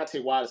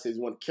 Deontay Wilder says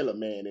he want to kill a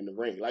man in the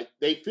ring. Like,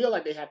 they feel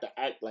like they have to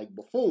act like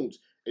buffoons.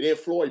 And then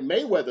Floyd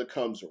Mayweather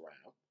comes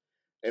around.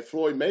 And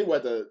Floyd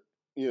Mayweather,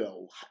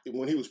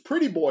 when he was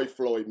Pretty Boy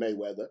Floyd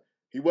Mayweather,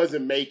 he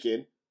wasn't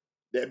making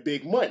that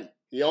big money.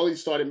 He only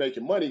started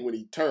making money when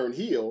he turned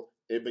heel.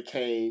 It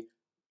became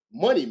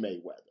Money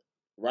Mayweather,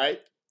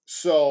 right?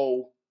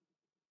 So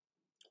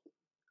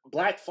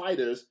black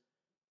fighters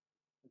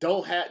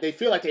they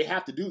feel like they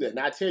have to do that. And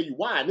I tell you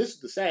why, and this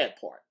is the sad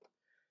part.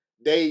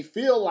 They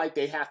feel like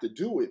they have to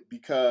do it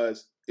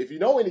because if you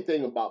know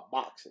anything about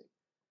boxing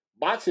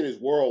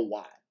is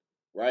worldwide,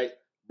 right?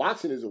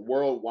 Boxing is a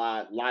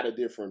worldwide, lot of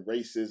different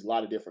races, a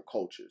lot of different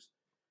cultures.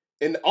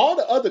 And all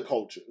the other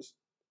cultures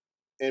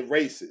and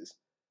races,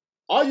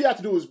 all you have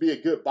to do is be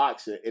a good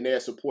boxer and they'll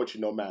support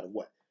you no matter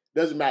what.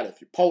 Doesn't matter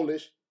if you're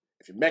Polish,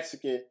 if you're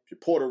Mexican, if you're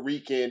Puerto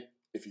Rican,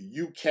 if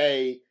you're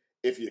UK,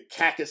 if you're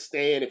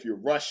Kakistan, if you're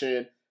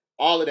Russian,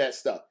 all of that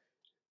stuff.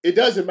 it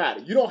doesn't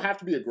matter. You don't have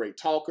to be a great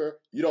talker.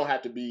 You don't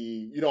have to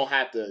be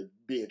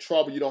in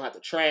trouble. You don't have to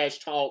trash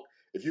talk.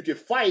 If you can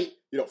fight,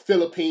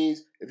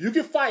 Philippines, if you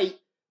can fight,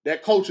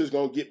 that coach is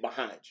going to get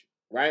behind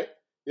you, right?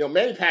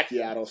 Manny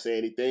Pacquiao don't say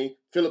anything.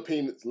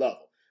 Philippines love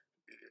him.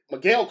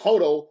 Miguel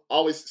Cotto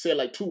always said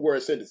like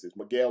 2-word sentences.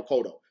 Miguel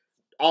Cotto,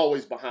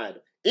 always behind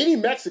him. Any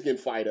Mexican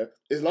fighter,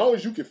 as long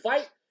as you can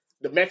fight,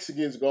 the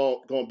Mexicans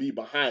going to be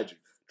behind you.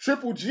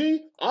 Triple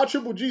G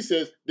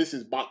says this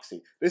is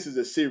boxing. This is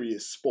a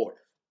serious sport.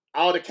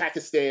 All the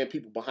Kazakhstan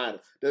people behind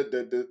him.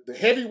 The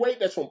heavyweight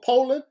that's from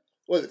Poland,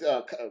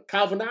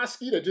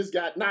 Kalinowski, that just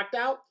got knocked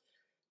out,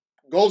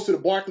 goes to the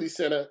Barclays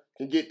Center,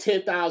 can get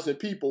 10,000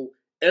 people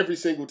every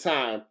single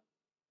time,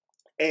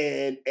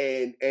 and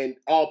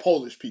all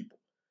Polish people.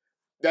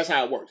 That's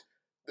how it works.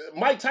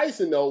 Mike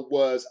Tyson, though,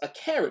 was a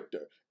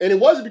character. And it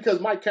wasn't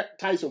because Mike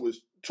Tyson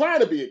was trying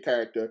to be a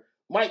character.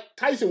 Mike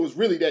Tyson was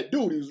really that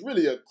dude. He was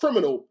really a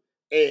criminal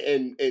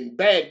and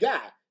bad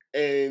guy.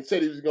 And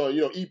said he was going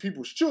to, eat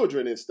people's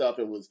children and stuff,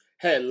 and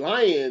had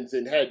lions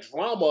and had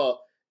drama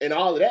and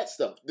all of that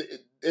stuff.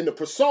 And the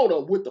persona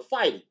with the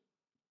fighting.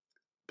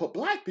 But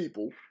black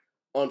people,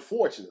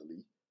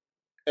 unfortunately,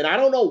 and I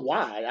don't know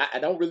why, I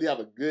don't really have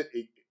a good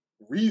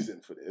reason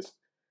for this,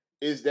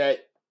 is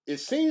that it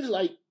seems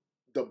like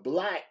the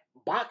black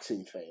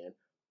boxing fan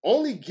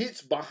only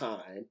gets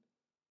behind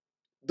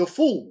the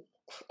fool,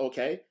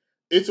 okay?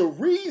 There's a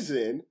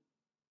reason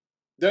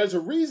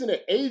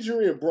that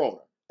Adrian Broner,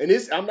 and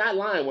I'm not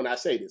lying when I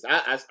say this,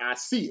 I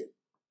see it.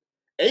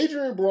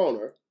 Adrian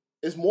Broner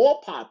is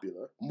more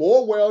popular,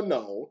 more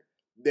well-known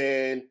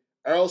than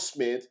Earl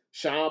Smith,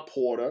 Sean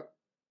Porter,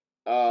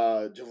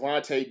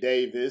 Gervonta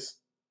Davis,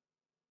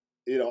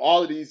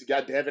 all of these, you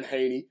got Devin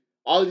Haney,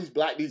 all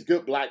of these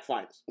good black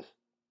fighters.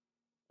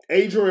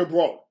 Adrian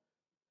Broner,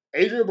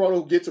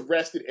 who gets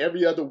arrested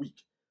every other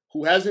week,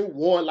 who hasn't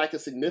won like a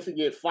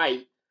significant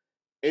fight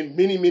in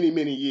many, many,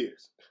 many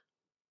years.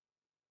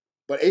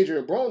 But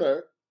Adrian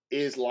Broner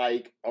is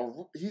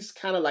he's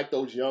kind of like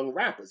those young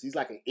rappers. He's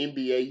like an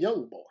NBA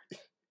young boy.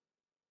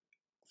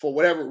 For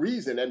whatever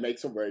reason, that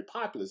makes him very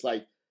popular. It's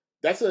like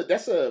that's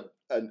a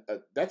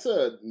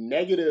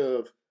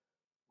negative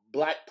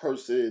black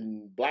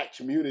person, black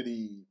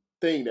community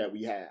thing that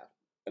we have,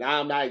 and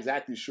I'm not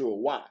exactly sure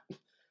why.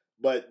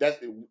 But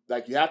that's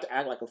like you have to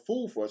act like a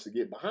fool for us to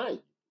get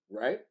behind you,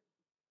 right?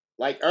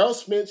 Like Earl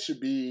Smith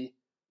should be.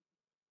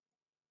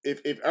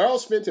 If Earl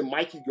Smith and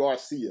Mikey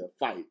Garcia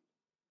fight,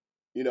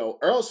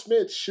 Earl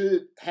Smith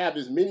should have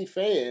as many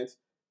fans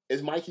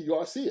as Mikey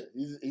Garcia.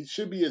 He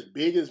should be as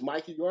big as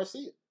Mikey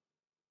Garcia.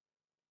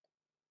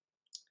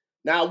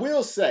 Now I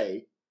will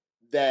say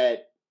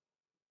that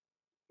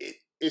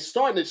it's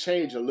starting to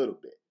change a little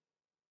bit,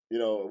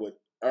 with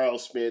Earl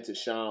Smith and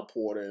Sean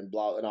Porter and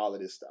blah and all of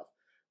this stuff.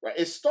 Right,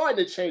 it's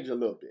starting to change a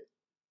little bit.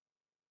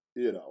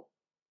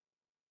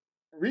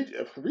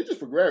 Regis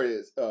Prograis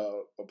is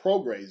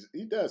Prograis.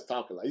 He does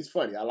talk a lot. He's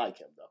funny. I like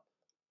him though.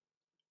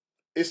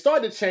 It's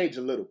starting to change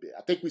a little bit.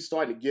 I think we're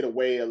starting to get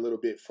away a little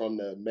bit from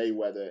the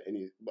Mayweather,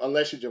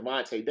 unless you're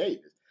Gervonta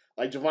Davis.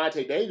 Like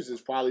Gervonta Davis is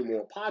probably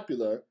more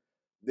popular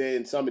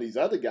than some of these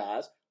other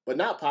guys, but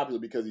not popular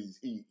because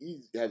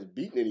he hasn't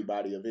beaten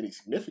anybody of any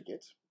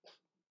significance.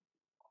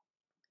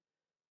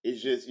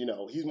 It's just,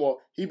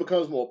 he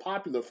becomes more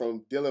popular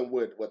from dealing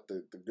with what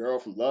the girl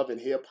from Love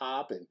and Hip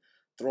Hop and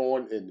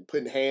throwing and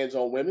putting hands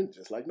on women,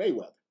 just like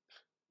Mayweather.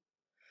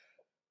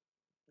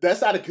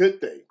 That's not a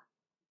good thing.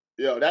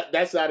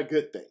 That's not a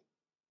good thing.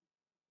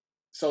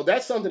 So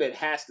that's something that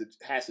has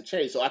to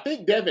change. So I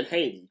think Devin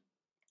Haney,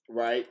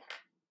 right?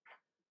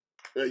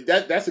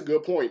 That's a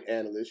good point,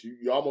 analyst.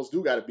 You almost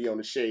do got to be on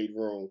the shade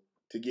room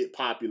to get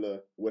popular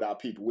with our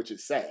people, which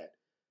is sad.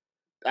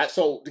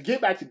 So to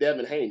get back to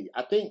Devin Haney,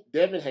 I think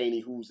Devin Haney,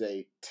 who's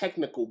a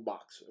technical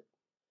boxer,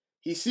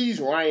 he sees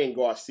Ryan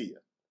Garcia.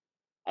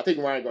 I think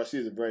Ryan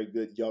Garcia is a very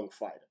good young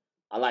fighter.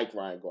 I like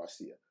Ryan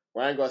Garcia.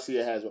 Ryan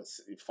Garcia has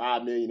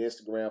 5 million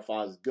Instagram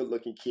followers,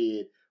 good-looking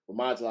kid,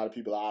 reminds a lot of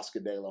people of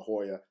Oscar De La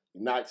Hoya. He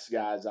knocks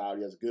guys out.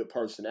 He has a good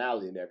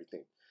personality and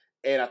everything.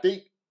 And I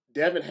think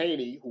Devin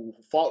Haney, who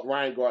fought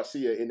Ryan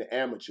Garcia in the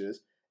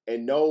amateurs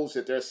and knows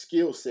that their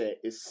skill set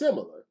is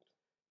similar,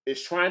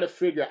 is trying to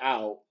figure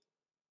out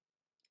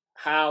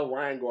how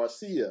Ryan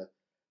Garcia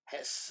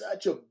has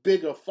such a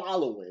bigger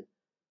following,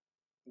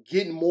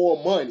 getting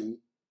more money,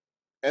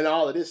 and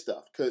all of this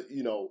stuff,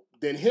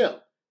 than him.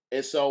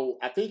 And so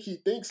I think he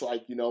thinks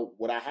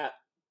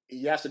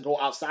he has to go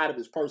outside of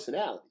his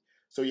personality.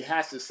 So he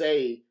has to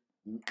say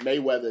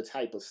Mayweather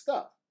type of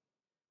stuff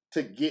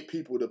to get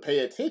people to pay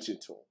attention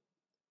to him.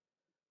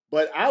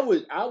 But I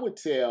would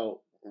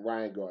tell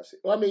Ryan Garcia.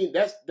 I mean,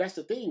 that's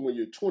the thing when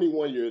you're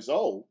 21 years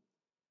old,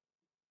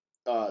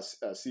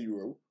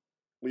 C-Roo.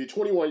 When you're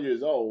 21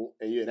 years old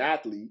and you're an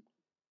athlete,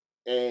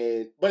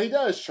 but he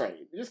does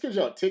train. Just because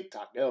you're on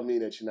TikTok, that don't mean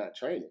that you're not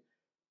training.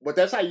 But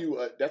that's how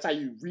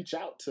you reach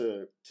out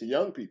to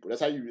young people.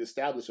 That's how you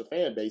establish a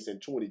fan base in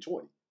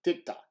 2020,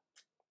 TikTok.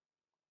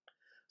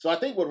 So I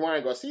think what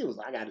Ryan Garcia was,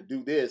 I got to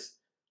do this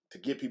to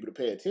get people to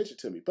pay attention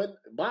to me. But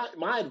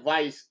my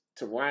advice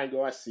to Ryan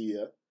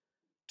Garcia,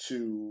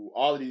 to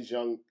all of these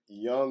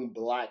young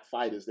black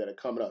fighters that are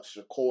coming up,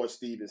 Shakur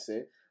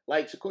Stevenson.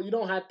 Like, Shakur, you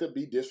don't have to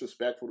be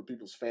disrespectful to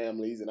people's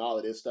families and all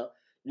of this stuff.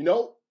 You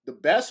know, the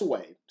best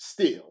way,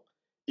 still,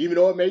 even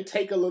though it may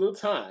take a little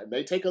time,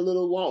 may take a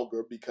little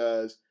longer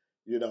because,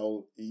 you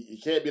know, you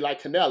can't be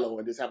like Canelo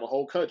and just have a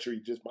whole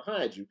country just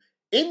behind you.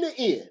 In the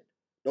end,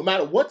 no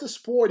matter what the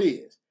sport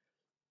is,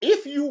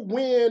 if you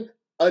win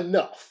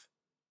enough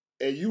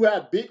and you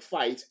have big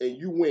fights and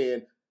you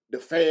win, the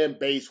fan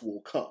base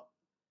will come.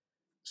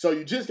 So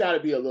you just got to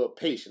be a little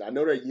patient. I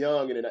know they're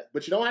young,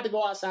 but you don't have to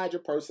go outside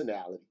your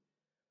personality.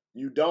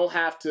 You don't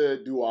have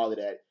to do all of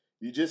that.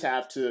 You just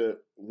have to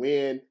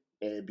win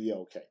and be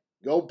okay.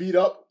 Go beat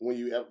up when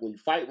you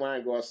fight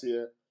Ryan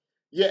Garcia.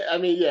 Yeah, I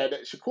mean, yeah,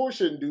 Shakur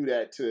shouldn't do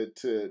that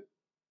to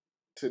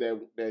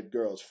that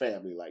girl's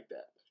family like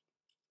that.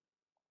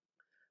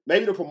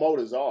 Maybe the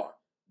promoters are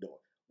doing.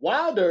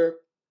 Wilder,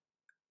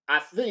 I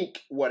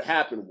think what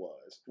happened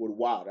was with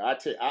Wilder.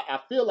 I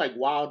feel like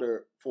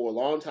Wilder for a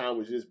long time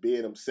was just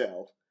being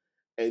himself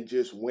and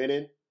just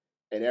winning,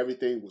 and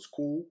everything was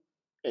cool,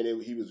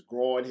 and he was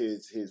growing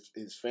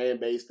his fan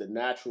base the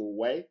natural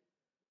way.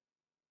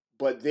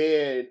 But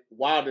then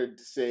Wilder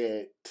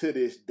said, "To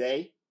this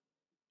day,"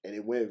 and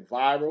it went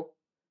viral.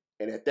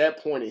 And at that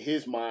point in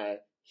his mind,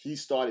 he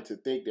started to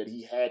think that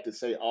he had to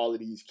say all of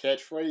these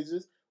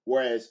catchphrases,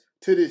 whereas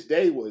 "To this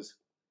day" was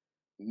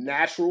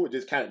natural. It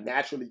just kind of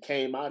naturally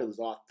came out. It was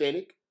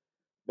authentic.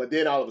 But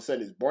then all of a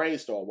sudden his brain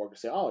started working and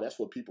said, "Oh, that's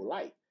what people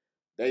like.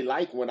 They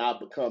like when I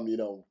become,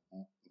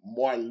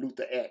 Martin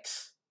Luther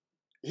X."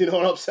 You know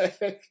what I'm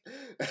saying?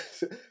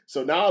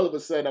 So now all of a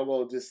sudden I'm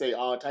going to just say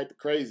all type of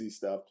crazy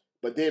stuff.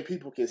 But then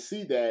people can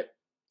see that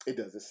it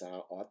doesn't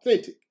sound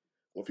authentic.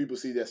 When people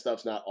see that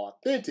stuff's not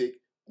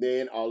authentic,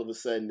 then all of a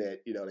sudden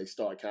that, they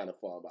start kind of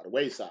falling by the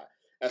wayside.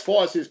 As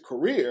far as his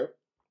career,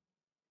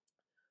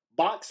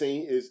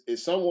 boxing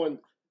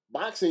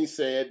boxing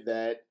said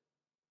that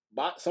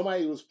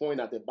somebody was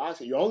pointing out that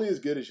boxing, you're only as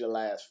good as your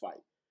last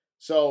fight.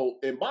 So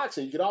in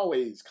boxing, you can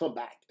always come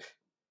back.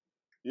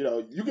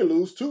 You can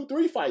lose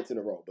 2-3 fights in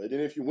a row, but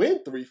then if you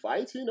win 3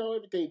 fights,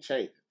 everything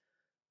changes.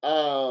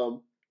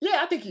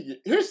 I think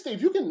here's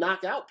Steve. You can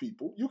knock out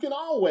people. You can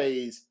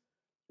always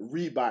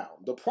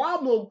rebound. The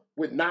problem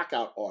with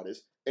knockout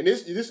artists, and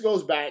this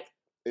goes back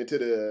into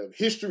the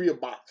history of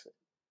boxing.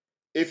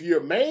 If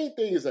your main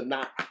thing is a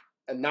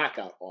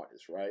knockout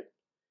artist, right?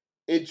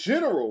 In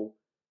general,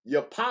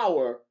 your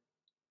power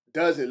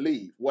doesn't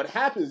leave. What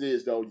happens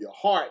is, though, your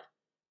heart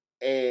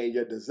and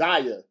your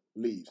desire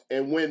leaves.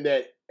 And when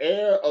that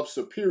air of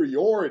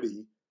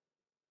superiority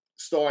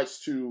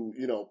starts to,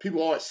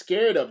 people aren't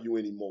scared of you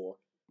anymore,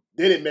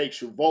 then it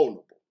makes you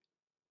vulnerable.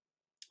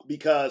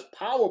 Because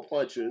power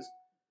punchers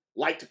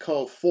like to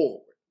come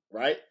forward,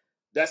 right?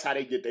 That's how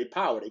they get their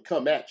power. They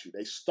come at you.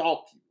 They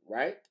stalk you,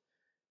 right?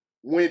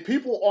 When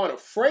people aren't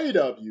afraid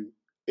of you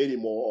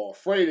anymore or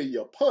afraid of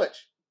your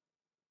punch,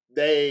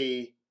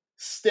 they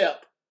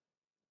step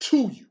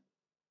to you.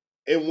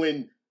 And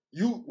when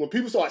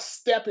people start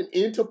stepping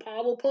into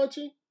power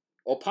punching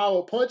or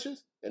power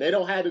punches and they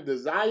don't have the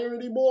desire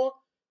anymore,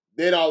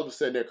 then all of a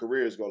sudden their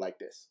careers go like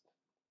this.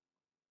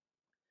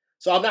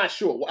 So I'm not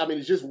sure. I mean,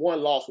 it's just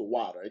one loss with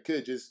Wilder. It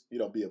could just,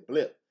 be a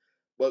blip.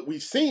 But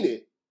we've seen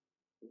it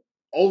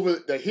over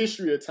the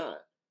history of time.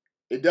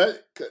 It does,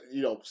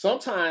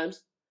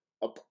 sometimes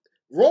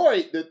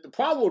Roy, the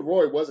problem with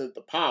Roy wasn't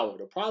the power.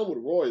 The problem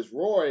with Roy is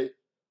Roy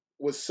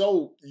was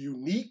so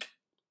unique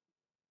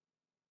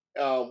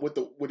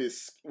with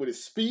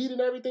his speed and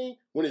everything.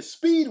 When his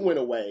speed went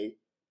away,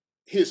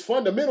 his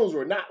fundamentals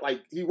were not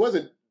he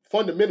wasn't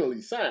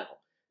fundamentally sound.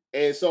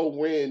 And so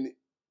when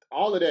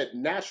all of that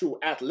natural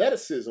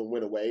athleticism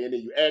went away, and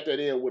then you add that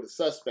in with a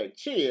suspect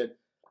chin,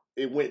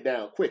 it went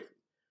down quickly.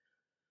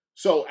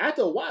 So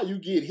after a while, you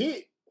get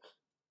hit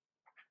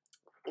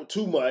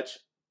too much.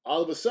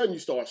 All of a sudden, you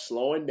start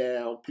slowing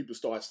down. People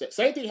start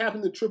same thing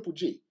happened to Triple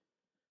G.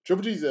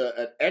 Triple G's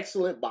an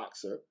excellent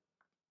boxer,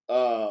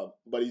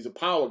 but he's a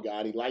power guy.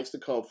 And he likes to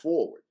come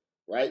forward,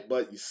 right?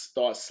 But you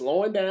start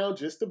slowing down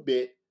just a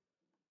bit.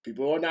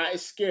 People are not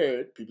as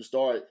scared. People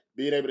start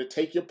being able to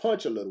take your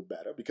punch a little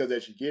better because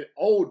as you get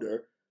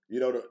older,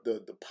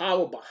 the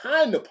power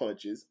behind the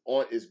punches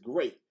is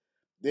great.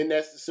 Then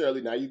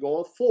necessarily now you're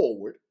going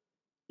forward.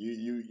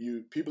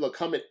 You people are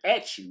coming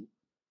at you,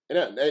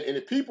 and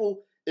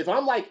if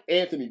I'm like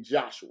Anthony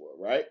Joshua,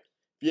 right?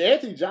 If you're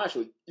Anthony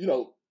Joshua,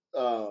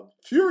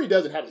 Fury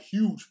doesn't have a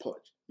huge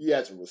punch. He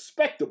has a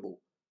respectable,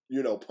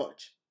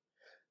 punch.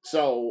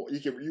 So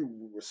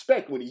you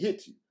respect when he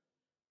hits you.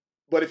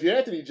 But if you're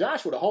Anthony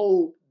Joshua, the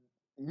whole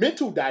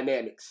mental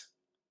dynamics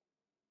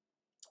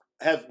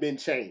have been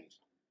changed.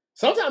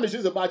 Sometimes it's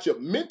just about your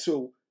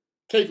mental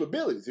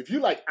capabilities. If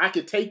you I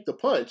could take the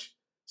punch,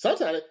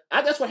 sometimes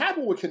that's what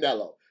happened with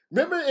Canelo.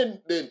 Remember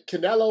in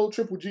Canelo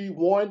Triple G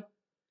won?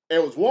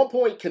 And it was one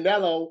point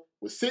Canelo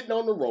was sitting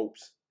on the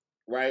ropes,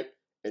 right?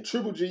 And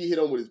Triple G hit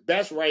him with his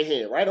best right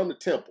hand, right on the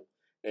temple.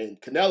 And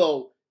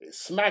Canelo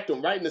smacked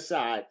him right in the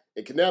side.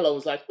 And Canelo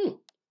was like,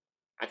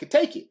 I could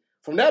take it.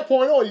 From that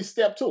point on, he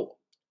stepped to him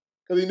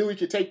because he knew he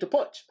could take the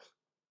punch.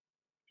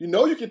 You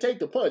know you can take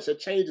the punch. That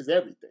changes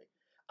everything.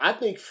 I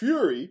think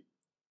Fury,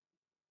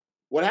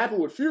 what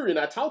happened with Fury, and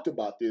I talked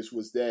about this,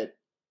 was that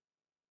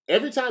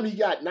every time he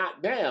got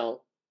knocked down,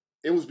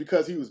 it was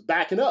because he was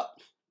backing up.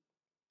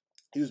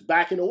 He was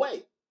backing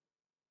away.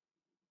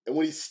 And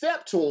when he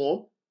stepped to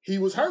him, he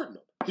was hurting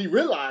him. He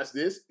realized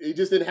this. He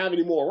just didn't have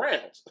any more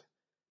rounds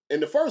in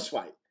the first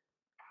fight.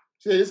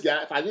 So this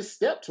guy, if I just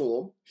step to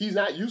him, he's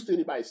not used to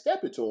anybody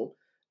stepping to him.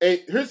 And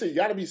here's the thing, you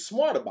got to be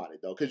smart about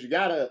it, though, because you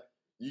gotta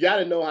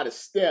know how to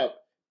step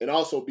and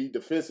also be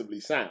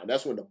defensively sound.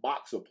 That's when the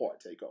boxer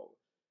part take over.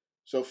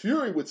 So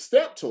Fury would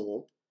step to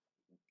him,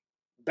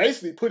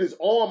 basically put his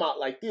arm out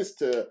like this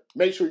to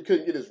make sure he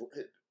couldn't get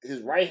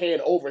his right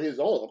hand over his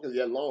arm because he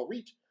had long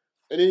reach,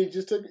 and then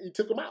he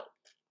took him out.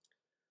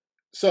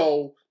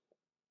 So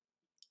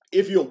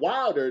if you're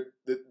Wilder,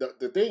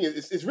 the thing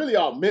is, it's really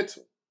all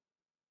mental.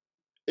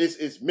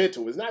 It's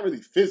mental. It's not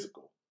really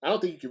physical. I don't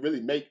think you can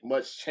really make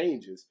much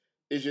changes.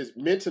 It's just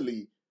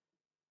mentally,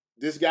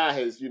 this guy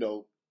has,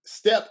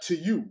 stepped to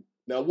you.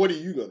 Now, what are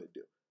you going to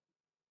do?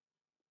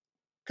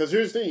 Because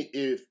here's the thing.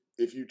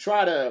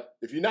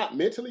 If you're not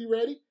mentally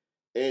ready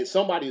and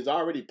somebody has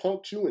already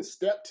punked you and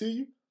stepped to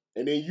you,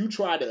 and then you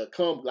try to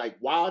come like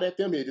wild at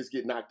them, he'll just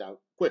get knocked out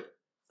quicker.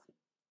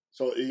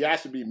 So he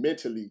has to be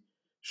mentally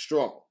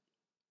strong.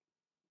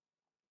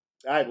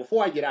 All right,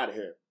 before I get out of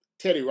here,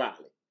 Teddy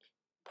Riley.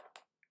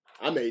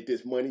 I made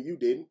this money, you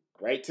didn't,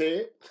 right,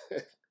 Ted?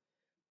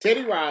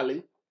 Teddy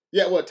Riley.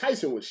 Yeah, well,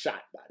 Tyson was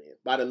shot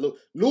by the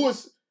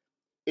Lewis.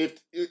 If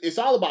it's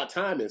all about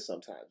timing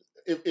sometimes.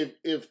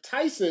 If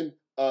Tyson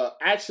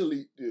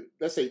actually,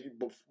 let's say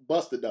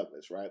Buster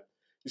Douglas, right?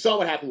 You saw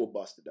what happened with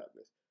Buster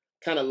Douglas.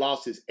 Kind of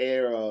lost his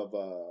air of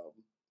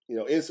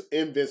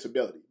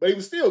invincibility, but he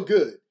was still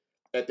good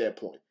at that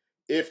point.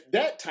 If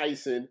that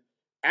Tyson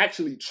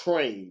actually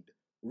trained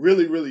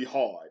really, really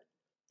hard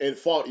and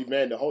fought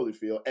Evander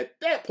Holyfield, at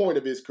that point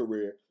of his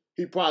career,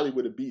 he probably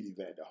would have beat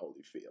Evander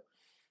Holyfield.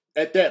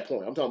 At that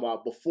point, I'm talking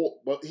about before,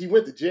 but he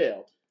went to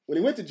jail. When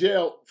he went to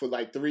jail for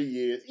like 3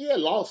 years, he had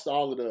lost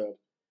in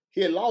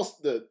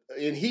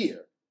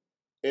here,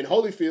 and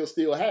Holyfield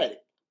still had it.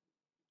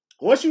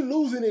 Once you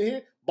lose it in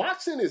here,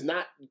 boxing is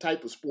not the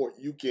type of sport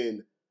you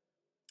can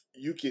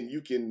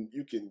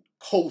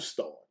coast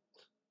on.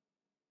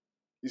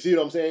 You see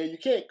what I'm saying? You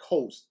can't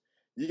coast.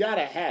 You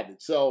gotta have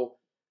it. So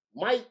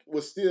Mike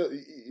was still,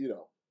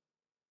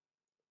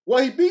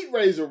 well, he beat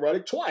Razor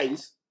Ruddock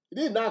twice. He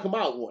did knock him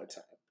out one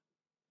time.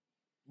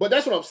 But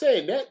that's what I'm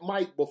saying. That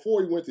Mike,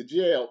 before he went to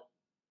jail,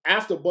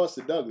 after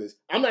Buster Douglas,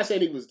 I'm not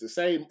saying he was the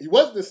same. He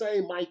wasn't the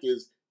same Mike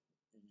as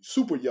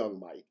super young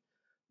Mike,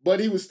 but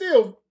he was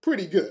still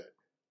pretty good.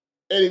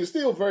 And he was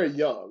still very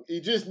young.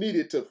 He just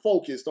needed to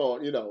focus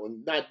on,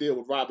 and not deal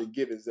with Robin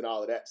Givens and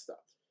all of that stuff.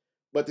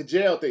 But the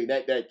jail thing,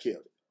 that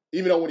killed it.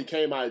 Even though when he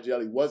came out of jail,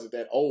 he wasn't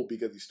that old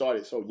because he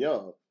started so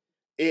young.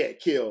 It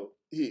killed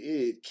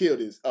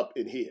his up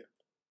in here.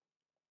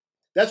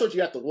 That's what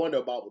you have to wonder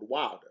about with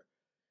Wilder.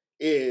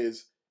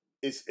 Is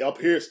up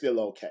here still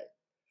okay?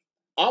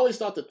 I always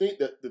thought the thing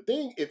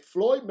that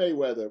Floyd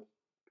Mayweather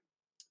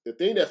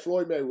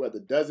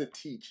doesn't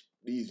teach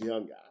these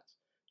young guys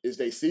is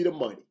they see the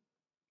money,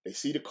 they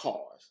see the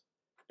cars,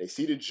 they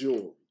see the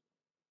jewelry,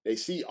 they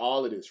see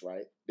all of this,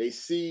 right? They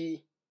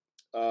see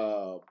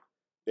they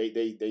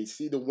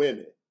see the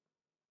women,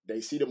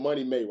 they see the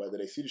money Mayweather,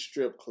 they see the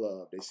strip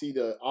club, they see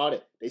all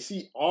that. They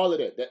see all of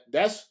that.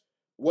 That's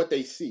what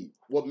they see.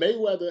 What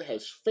Mayweather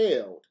has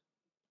failed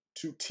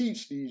to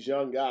teach these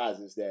young guys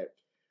is that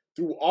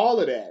through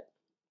all of that,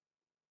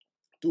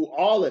 he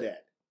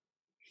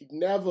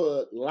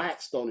never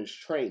laxed on his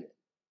training.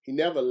 He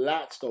never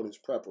laxed on his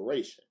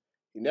preparation.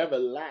 He never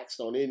laxed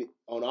on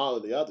all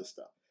of the other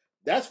stuff.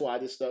 That's why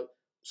this stuff.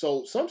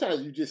 So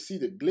sometimes you just see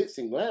the glitz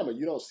and glamour.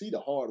 You don't see the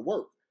hard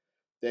work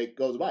that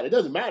goes about. It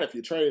doesn't matter if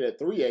you're training at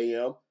 3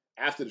 a.m.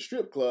 after the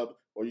strip club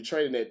or you're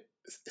training at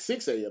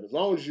 6 a.m. As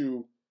long as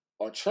you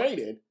are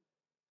training,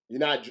 you're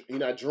not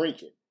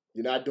drinking.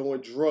 You're not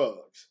doing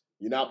drugs.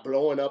 You're not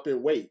blowing up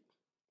in weight.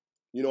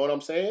 You know what I'm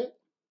saying?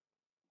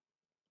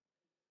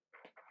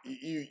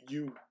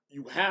 You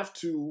have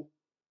to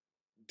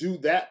do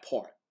that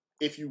part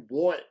if you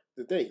want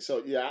the thing.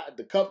 So yeah,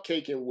 the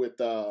cupcaking with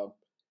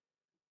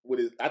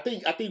his, I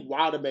think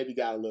Wilder maybe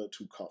got a little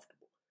too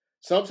comfortable.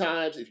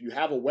 Sometimes if you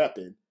have a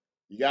weapon,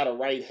 you got a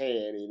right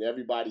hand, and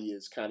everybody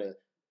is kind of.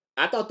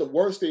 I thought the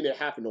worst thing that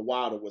happened to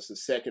Wilder was the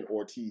second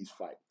Ortiz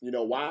fight. You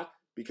know why?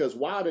 Because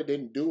Wilder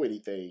didn't do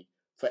anything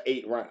for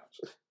 8 rounds.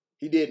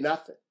 He did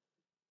nothing.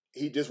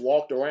 He just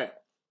walked around,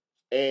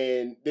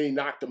 and then he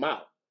knocked him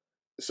out.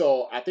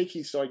 So I think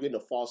he started getting a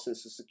false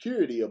sense of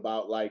security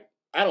about, like,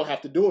 I don't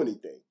have to do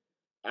anything.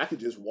 I could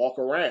just walk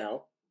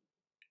around,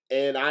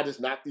 and I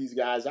just knock these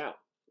guys out.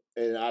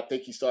 And I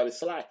think he started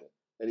slacking,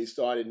 and he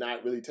started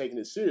not really taking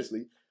it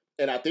seriously.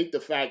 And I think the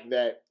fact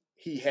that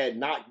he had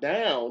knocked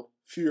down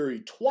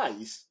Fury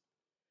twice,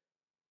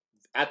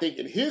 I think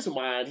in his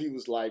mind, he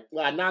was like,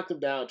 well, I knocked him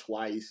down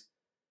twice.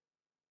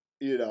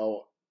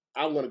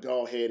 I'm going to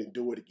go ahead and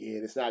do it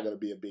again. It's not going to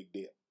be a big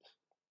deal.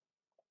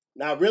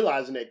 Now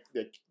realizing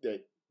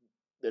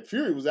that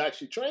Fury was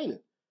actually training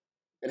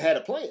and had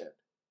a plan.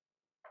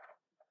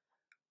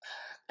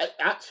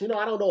 I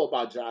don't know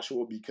about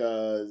Joshua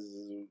because,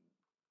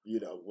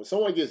 when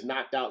someone gets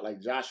knocked out like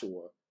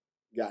Joshua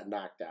got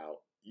knocked out,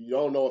 you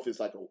don't know if it's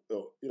like a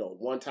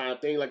one-time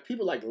thing. Like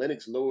people like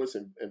Lennox Lewis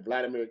and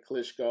Vladimir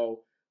Klitschko,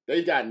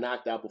 they got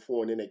knocked out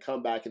before and then they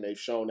come back and they've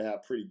shown to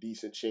have pretty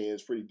decent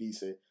chins, pretty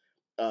decent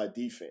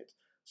defense.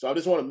 So I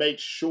just want to make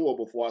sure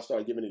before I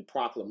start giving any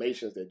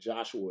proclamations that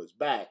Joshua is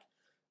back,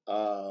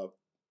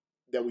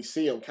 that we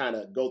see him kind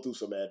of go through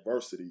some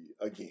adversity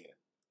again.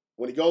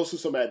 When he goes through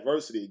some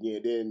adversity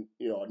again, then,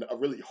 a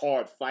really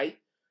hard fight,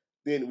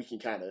 then we can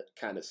kind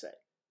of say.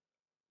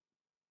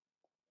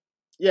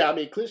 Yeah, I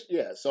mean,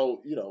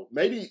 so,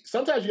 maybe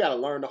sometimes you got to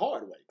learn the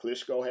hard way.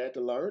 Klitschko had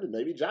to learn, and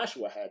maybe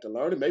Joshua had to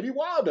learn, and maybe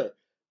Wilder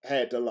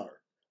had to learn.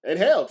 And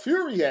hell,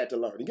 Fury had to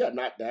learn. He got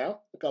knocked down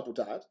a couple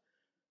times.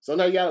 So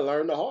now you got to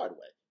learn the hard way.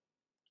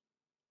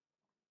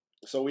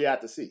 So we have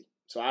to see.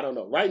 So I don't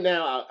know. Right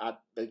now, I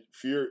think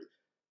Fury,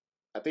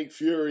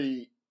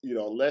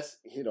 unless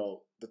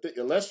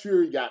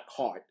Fury got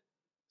caught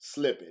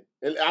slipping,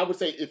 and I would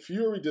say if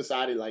Fury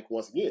decided, like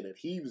once again, that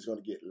he was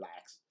going to get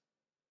lax,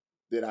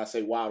 then I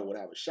say Wilder would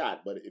have a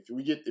shot. But if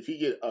he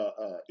get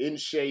in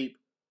shape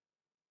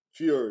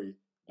Fury,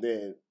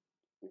 then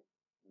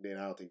I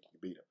don't think you can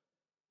beat him.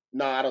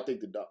 No, I don't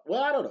think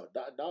well, I don't know.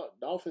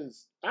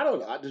 Dolphins, I don't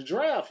know. The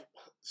draft,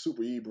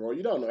 Super E, bro,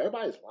 you don't know.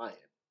 Everybody's lying.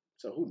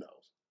 So who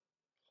knows?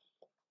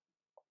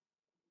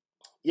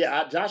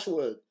 Yeah,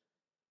 Joshua,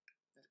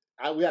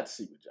 we have to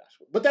see with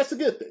Joshua. But that's the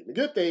good thing. The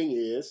good thing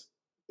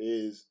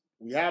is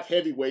we have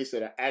heavyweights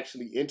that are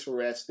actually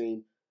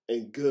interesting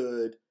and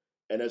good.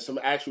 And there's some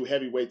actual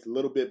heavyweights a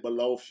little bit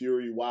below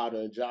Fury, Wilder,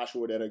 and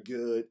Joshua that are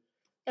good.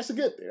 That's a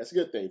good thing. That's a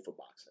good thing for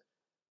boxing.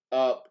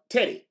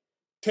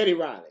 Teddy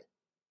Riley.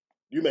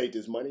 You made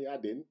this money. I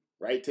didn't.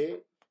 Right,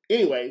 Ted?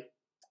 Anyway,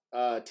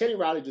 Teddy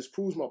Riley just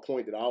proves my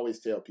point that I always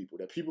tell people,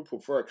 that people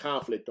prefer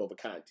conflict over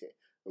content.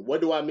 And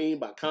what do I mean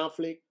by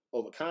conflict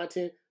over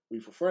content? We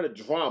prefer the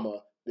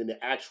drama than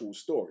the actual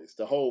stories.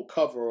 The whole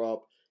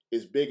cover-up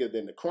is bigger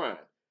than the crime.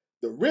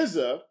 The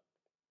RZA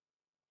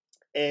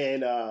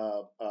and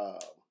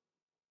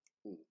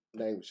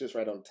name was just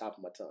right on the top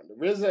of my tongue. The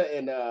RZA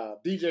and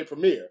DJ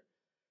Premier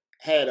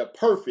had a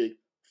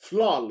perfect,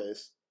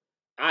 flawless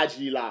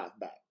IG Live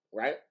battle,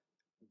 right?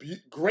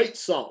 Great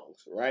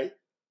songs, right?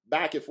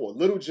 Back and forth.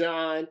 Little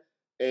John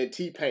and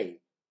T-Pain.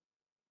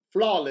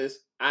 Flawless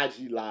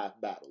IG Live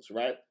battles,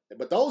 right?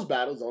 But those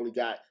battles only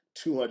got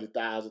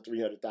 200,000,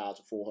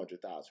 300,000,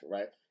 400,000,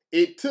 right?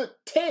 It took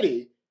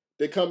Teddy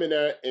to come in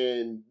there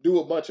and do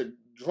a bunch of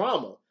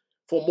drama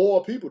for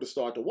more people to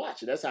start to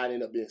watch. And that's how it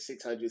ended up being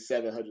 600,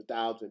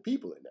 700,000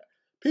 people in there.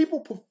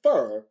 People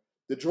prefer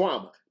the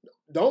drama.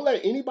 Don't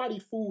let anybody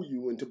fool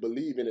you into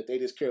believing that they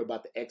just care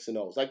about the X and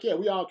O's. Like, yeah,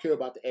 we all care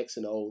about the X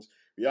and O's.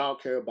 We all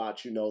care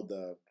about,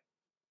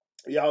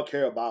 we all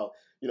care about,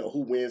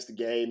 who wins the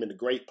game and the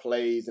great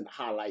plays and the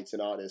highlights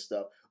and all that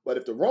stuff. But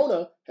if the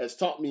Rona has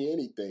taught me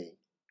anything,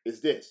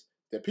 it's this,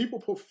 that people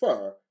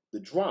prefer the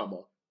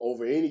drama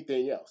over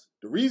anything else.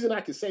 The reason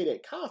I can say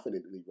that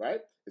confidently,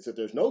 right, is that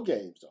there's no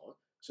games on,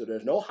 so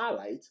there's no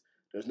highlights.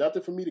 There's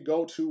nothing for me to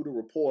go to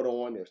report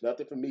on. There's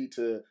nothing for me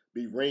to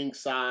be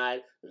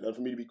ringside. There's nothing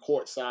for me to be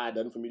courtside.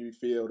 Nothing for me to be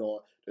field on.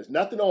 There's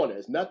nothing on there.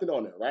 There's nothing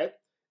on there, right?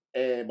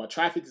 And my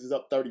traffic is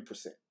up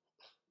 30%.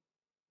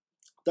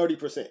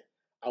 30%.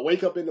 I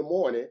wake up in the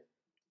morning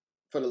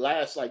for the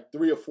last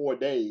 3 or 4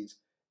 days,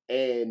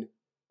 and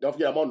don't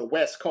forget I'm on the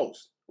West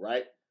Coast,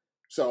 right?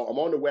 So I'm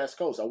on the West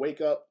Coast. I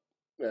wake up,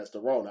 that's the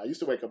Rona. I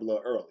used to wake up a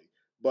little early,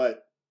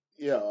 but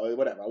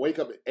whatever. I wake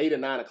up at 8 or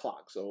 9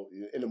 o'clock, so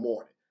in the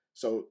morning.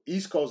 So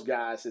East Coast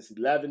guys, it's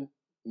 11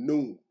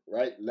 noon,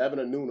 right? 11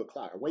 or noon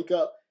o'clock. I wake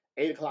up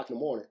 8 o'clock in the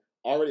morning.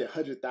 Already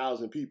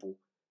 100,000 people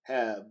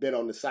have been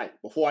on the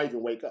site before I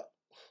even wake up.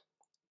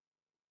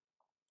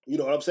 You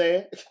know what I'm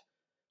saying?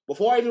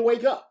 Before I even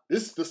wake up.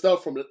 This is the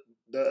stuff from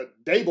the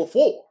day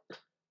before.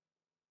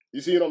 You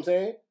see what I'm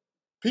saying?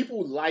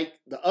 People like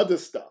the other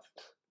stuff.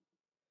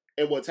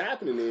 And what's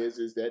happening is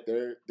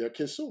that they're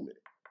consuming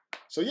it.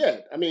 So yeah,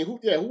 I mean, who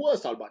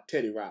was talking about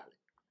Teddy Riley?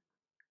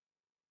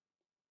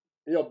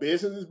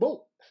 Business is boom.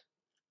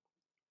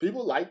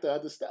 People like the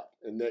other stuff.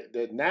 And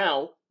that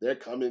now they're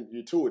coming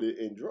to it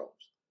in droves.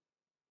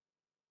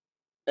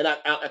 And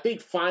I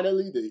think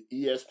finally the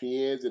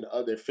ESPNs and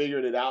they're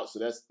figuring it out. So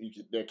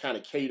they're kind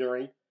of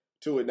catering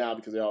to it now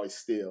because they always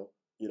steal,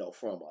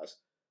 from us.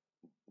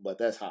 But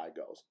that's how it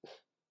goes.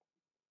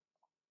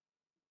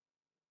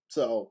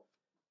 So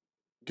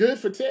good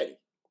for Teddy.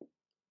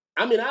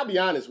 I mean, I'll be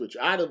honest with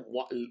you. I'd have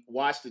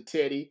watched the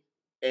Teddy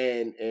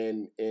and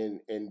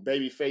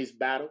Babyface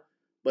battle.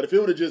 But if it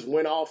would have just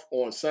went off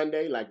on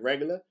Sunday like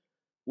regular,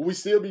 would we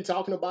still be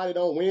talking about it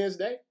on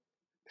Wednesday?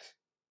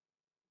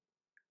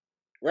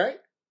 Right?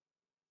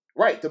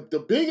 Right.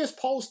 The biggest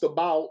post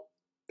about,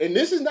 and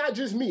this is not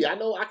just me. I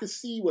know I can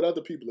see what other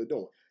people are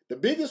doing. The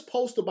biggest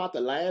post about The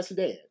Last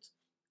Dance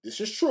This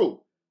is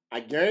true. I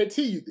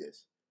guarantee you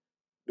this.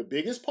 The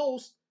biggest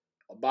post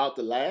about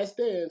The Last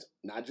Dance,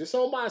 not just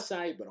on my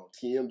site, but on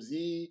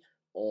TMZ,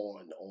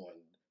 on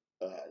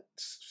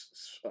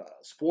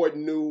Sport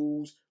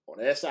News,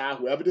 on SI,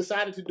 whoever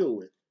decided to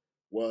do it,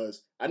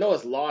 was, I know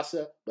it's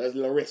Larsa, but it's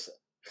Larissa.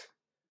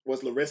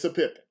 Was Larissa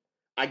Pippen.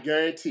 I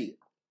guarantee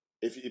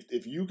it.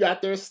 If you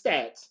got their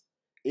stats,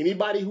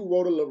 anybody who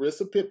wrote a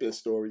Larissa Pippen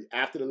story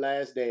after The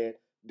Last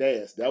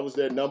Dance, that was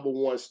their number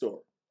one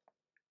story.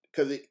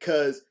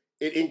 Because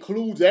it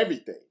includes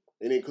everything.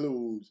 It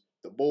includes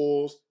the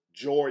Bulls,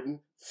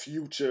 Jordan,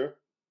 Future,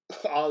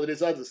 all of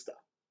this other stuff.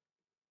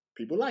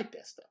 People like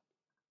that stuff.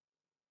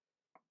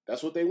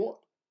 That's what they want.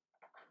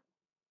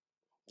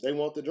 They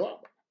want the drama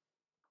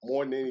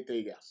more than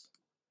anything else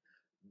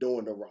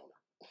during the Rona.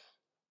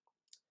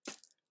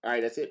 All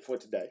right, that's it for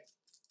today.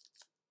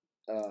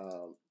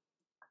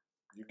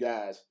 You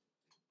guys,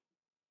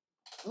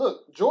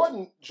 look,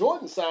 Jordan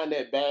signed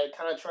that bad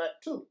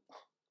contract too.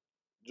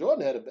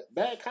 Jordan had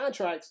bad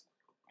contracts.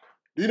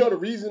 Do you know the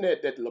reason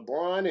that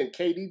LeBron and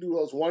KD do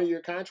those 1-year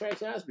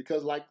contracts now? It's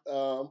because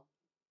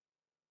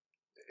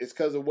it's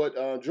because of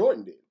what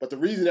Jordan did. But the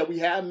reason that we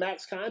have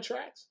max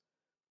contracts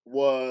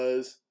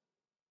was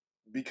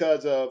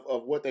because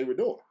of what they were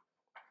doing.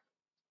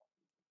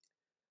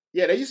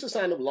 Yeah, they used to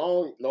sign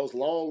those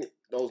long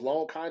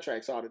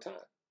contracts all the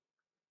time.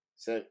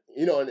 So,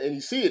 and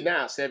you see it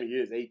now, 7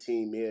 years,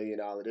 $18 million,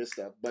 all of this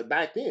stuff. But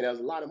back then, that was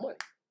a lot of money.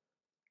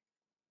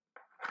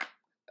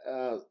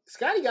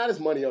 Scottie got his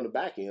money on the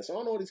back end, so I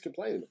don't know what he's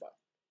complaining about.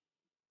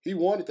 He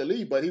wanted to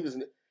leave, but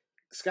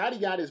Scottie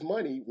got his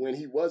money when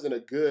he wasn't a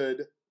great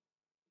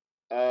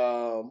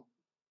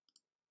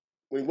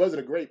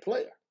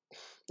player.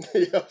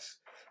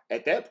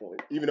 At that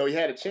point, even though he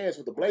had a chance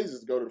with the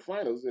Blazers to go to the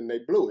finals, and they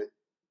blew it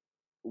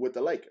with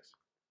the Lakers.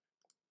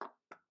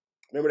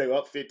 Remember they were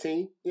up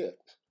 15? Yeah.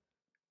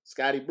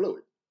 Scottie blew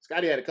it.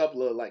 Scottie had a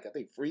couple of,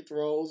 free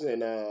throws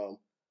and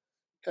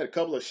had a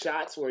couple of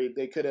shots where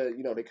they could have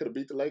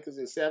beat the Lakers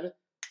in 7,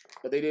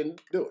 but they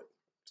didn't do it.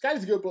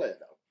 Scottie's a good player,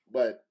 though.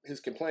 But his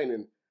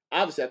complaining,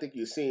 obviously, I think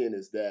you're seeing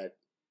is that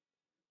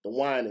the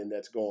whining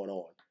that's going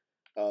on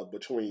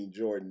between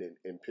Jordan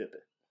and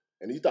Pippen.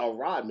 And he thought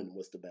Rodman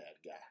was the bad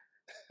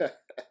guy.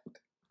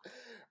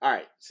 All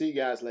right. See you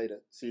guys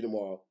later. See you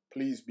tomorrow.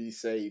 Please be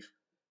safe.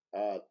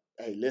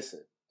 Hey,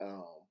 listen.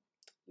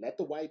 Let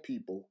the white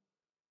people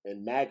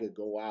and MAGA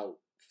go out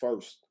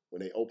first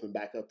when they open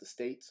back up the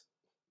states.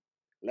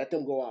 Let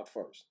them go out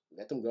first.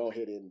 Let them go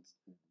ahead and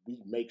we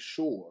make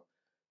sure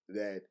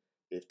that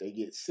if they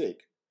get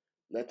sick,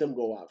 let them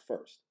go out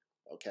first.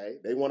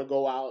 Okay? They want to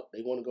go out.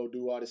 They want to go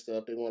do all this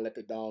stuff. They want to let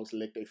the dogs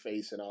lick their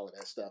face and all of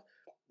that stuff.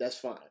 That's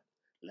fine.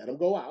 Let them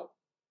go out.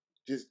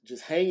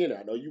 Just hang in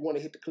there. I know you want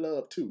to hit the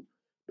club too,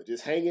 but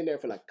just hang in there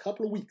for like a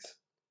couple of weeks.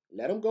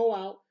 Let them go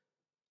out.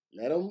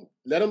 Let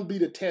them be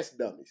the test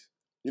dummies.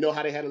 You know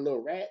how they had the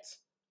little rats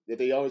that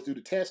they always do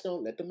the test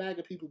on? Let the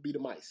MAGA people be the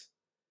mice.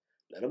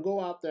 Let them go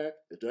out there.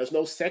 If there's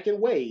no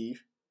second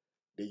wave,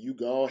 then you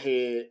go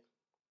ahead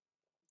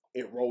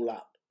and roll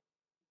out.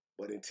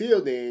 But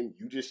until then,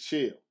 you just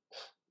chill.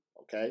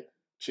 Okay?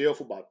 Chill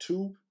for about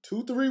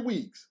 2-3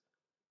 weeks.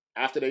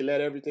 After they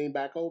let everything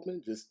back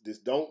open,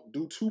 just don't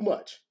do too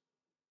much.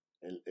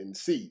 And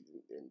see.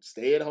 And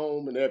stay at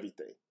home and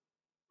everything.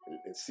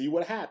 And see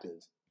what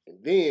happens.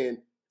 And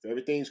then, if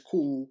everything's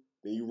cool,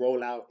 then you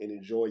roll out and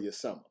enjoy your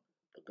summer.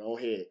 But go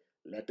ahead.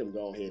 Let them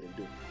go ahead and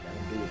do it. Let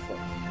them do it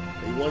first.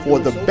 For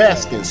the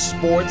best in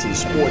sports and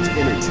sports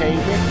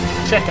entertainment,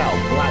 check out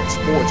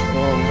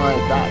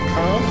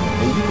blacksportsonline.com,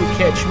 and you can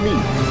catch me,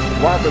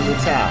 Robert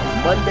Littal,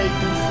 Monday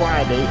through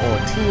Friday on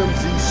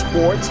TMZ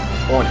Sports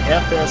on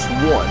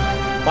FS1.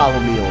 Follow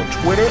me on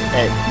Twitter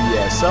at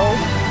BSO,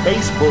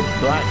 Facebook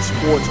Black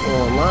Sports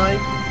Online,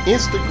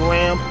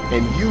 Instagram,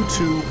 and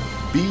YouTube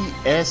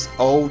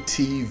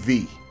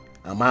BSOTV.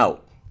 I'm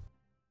out.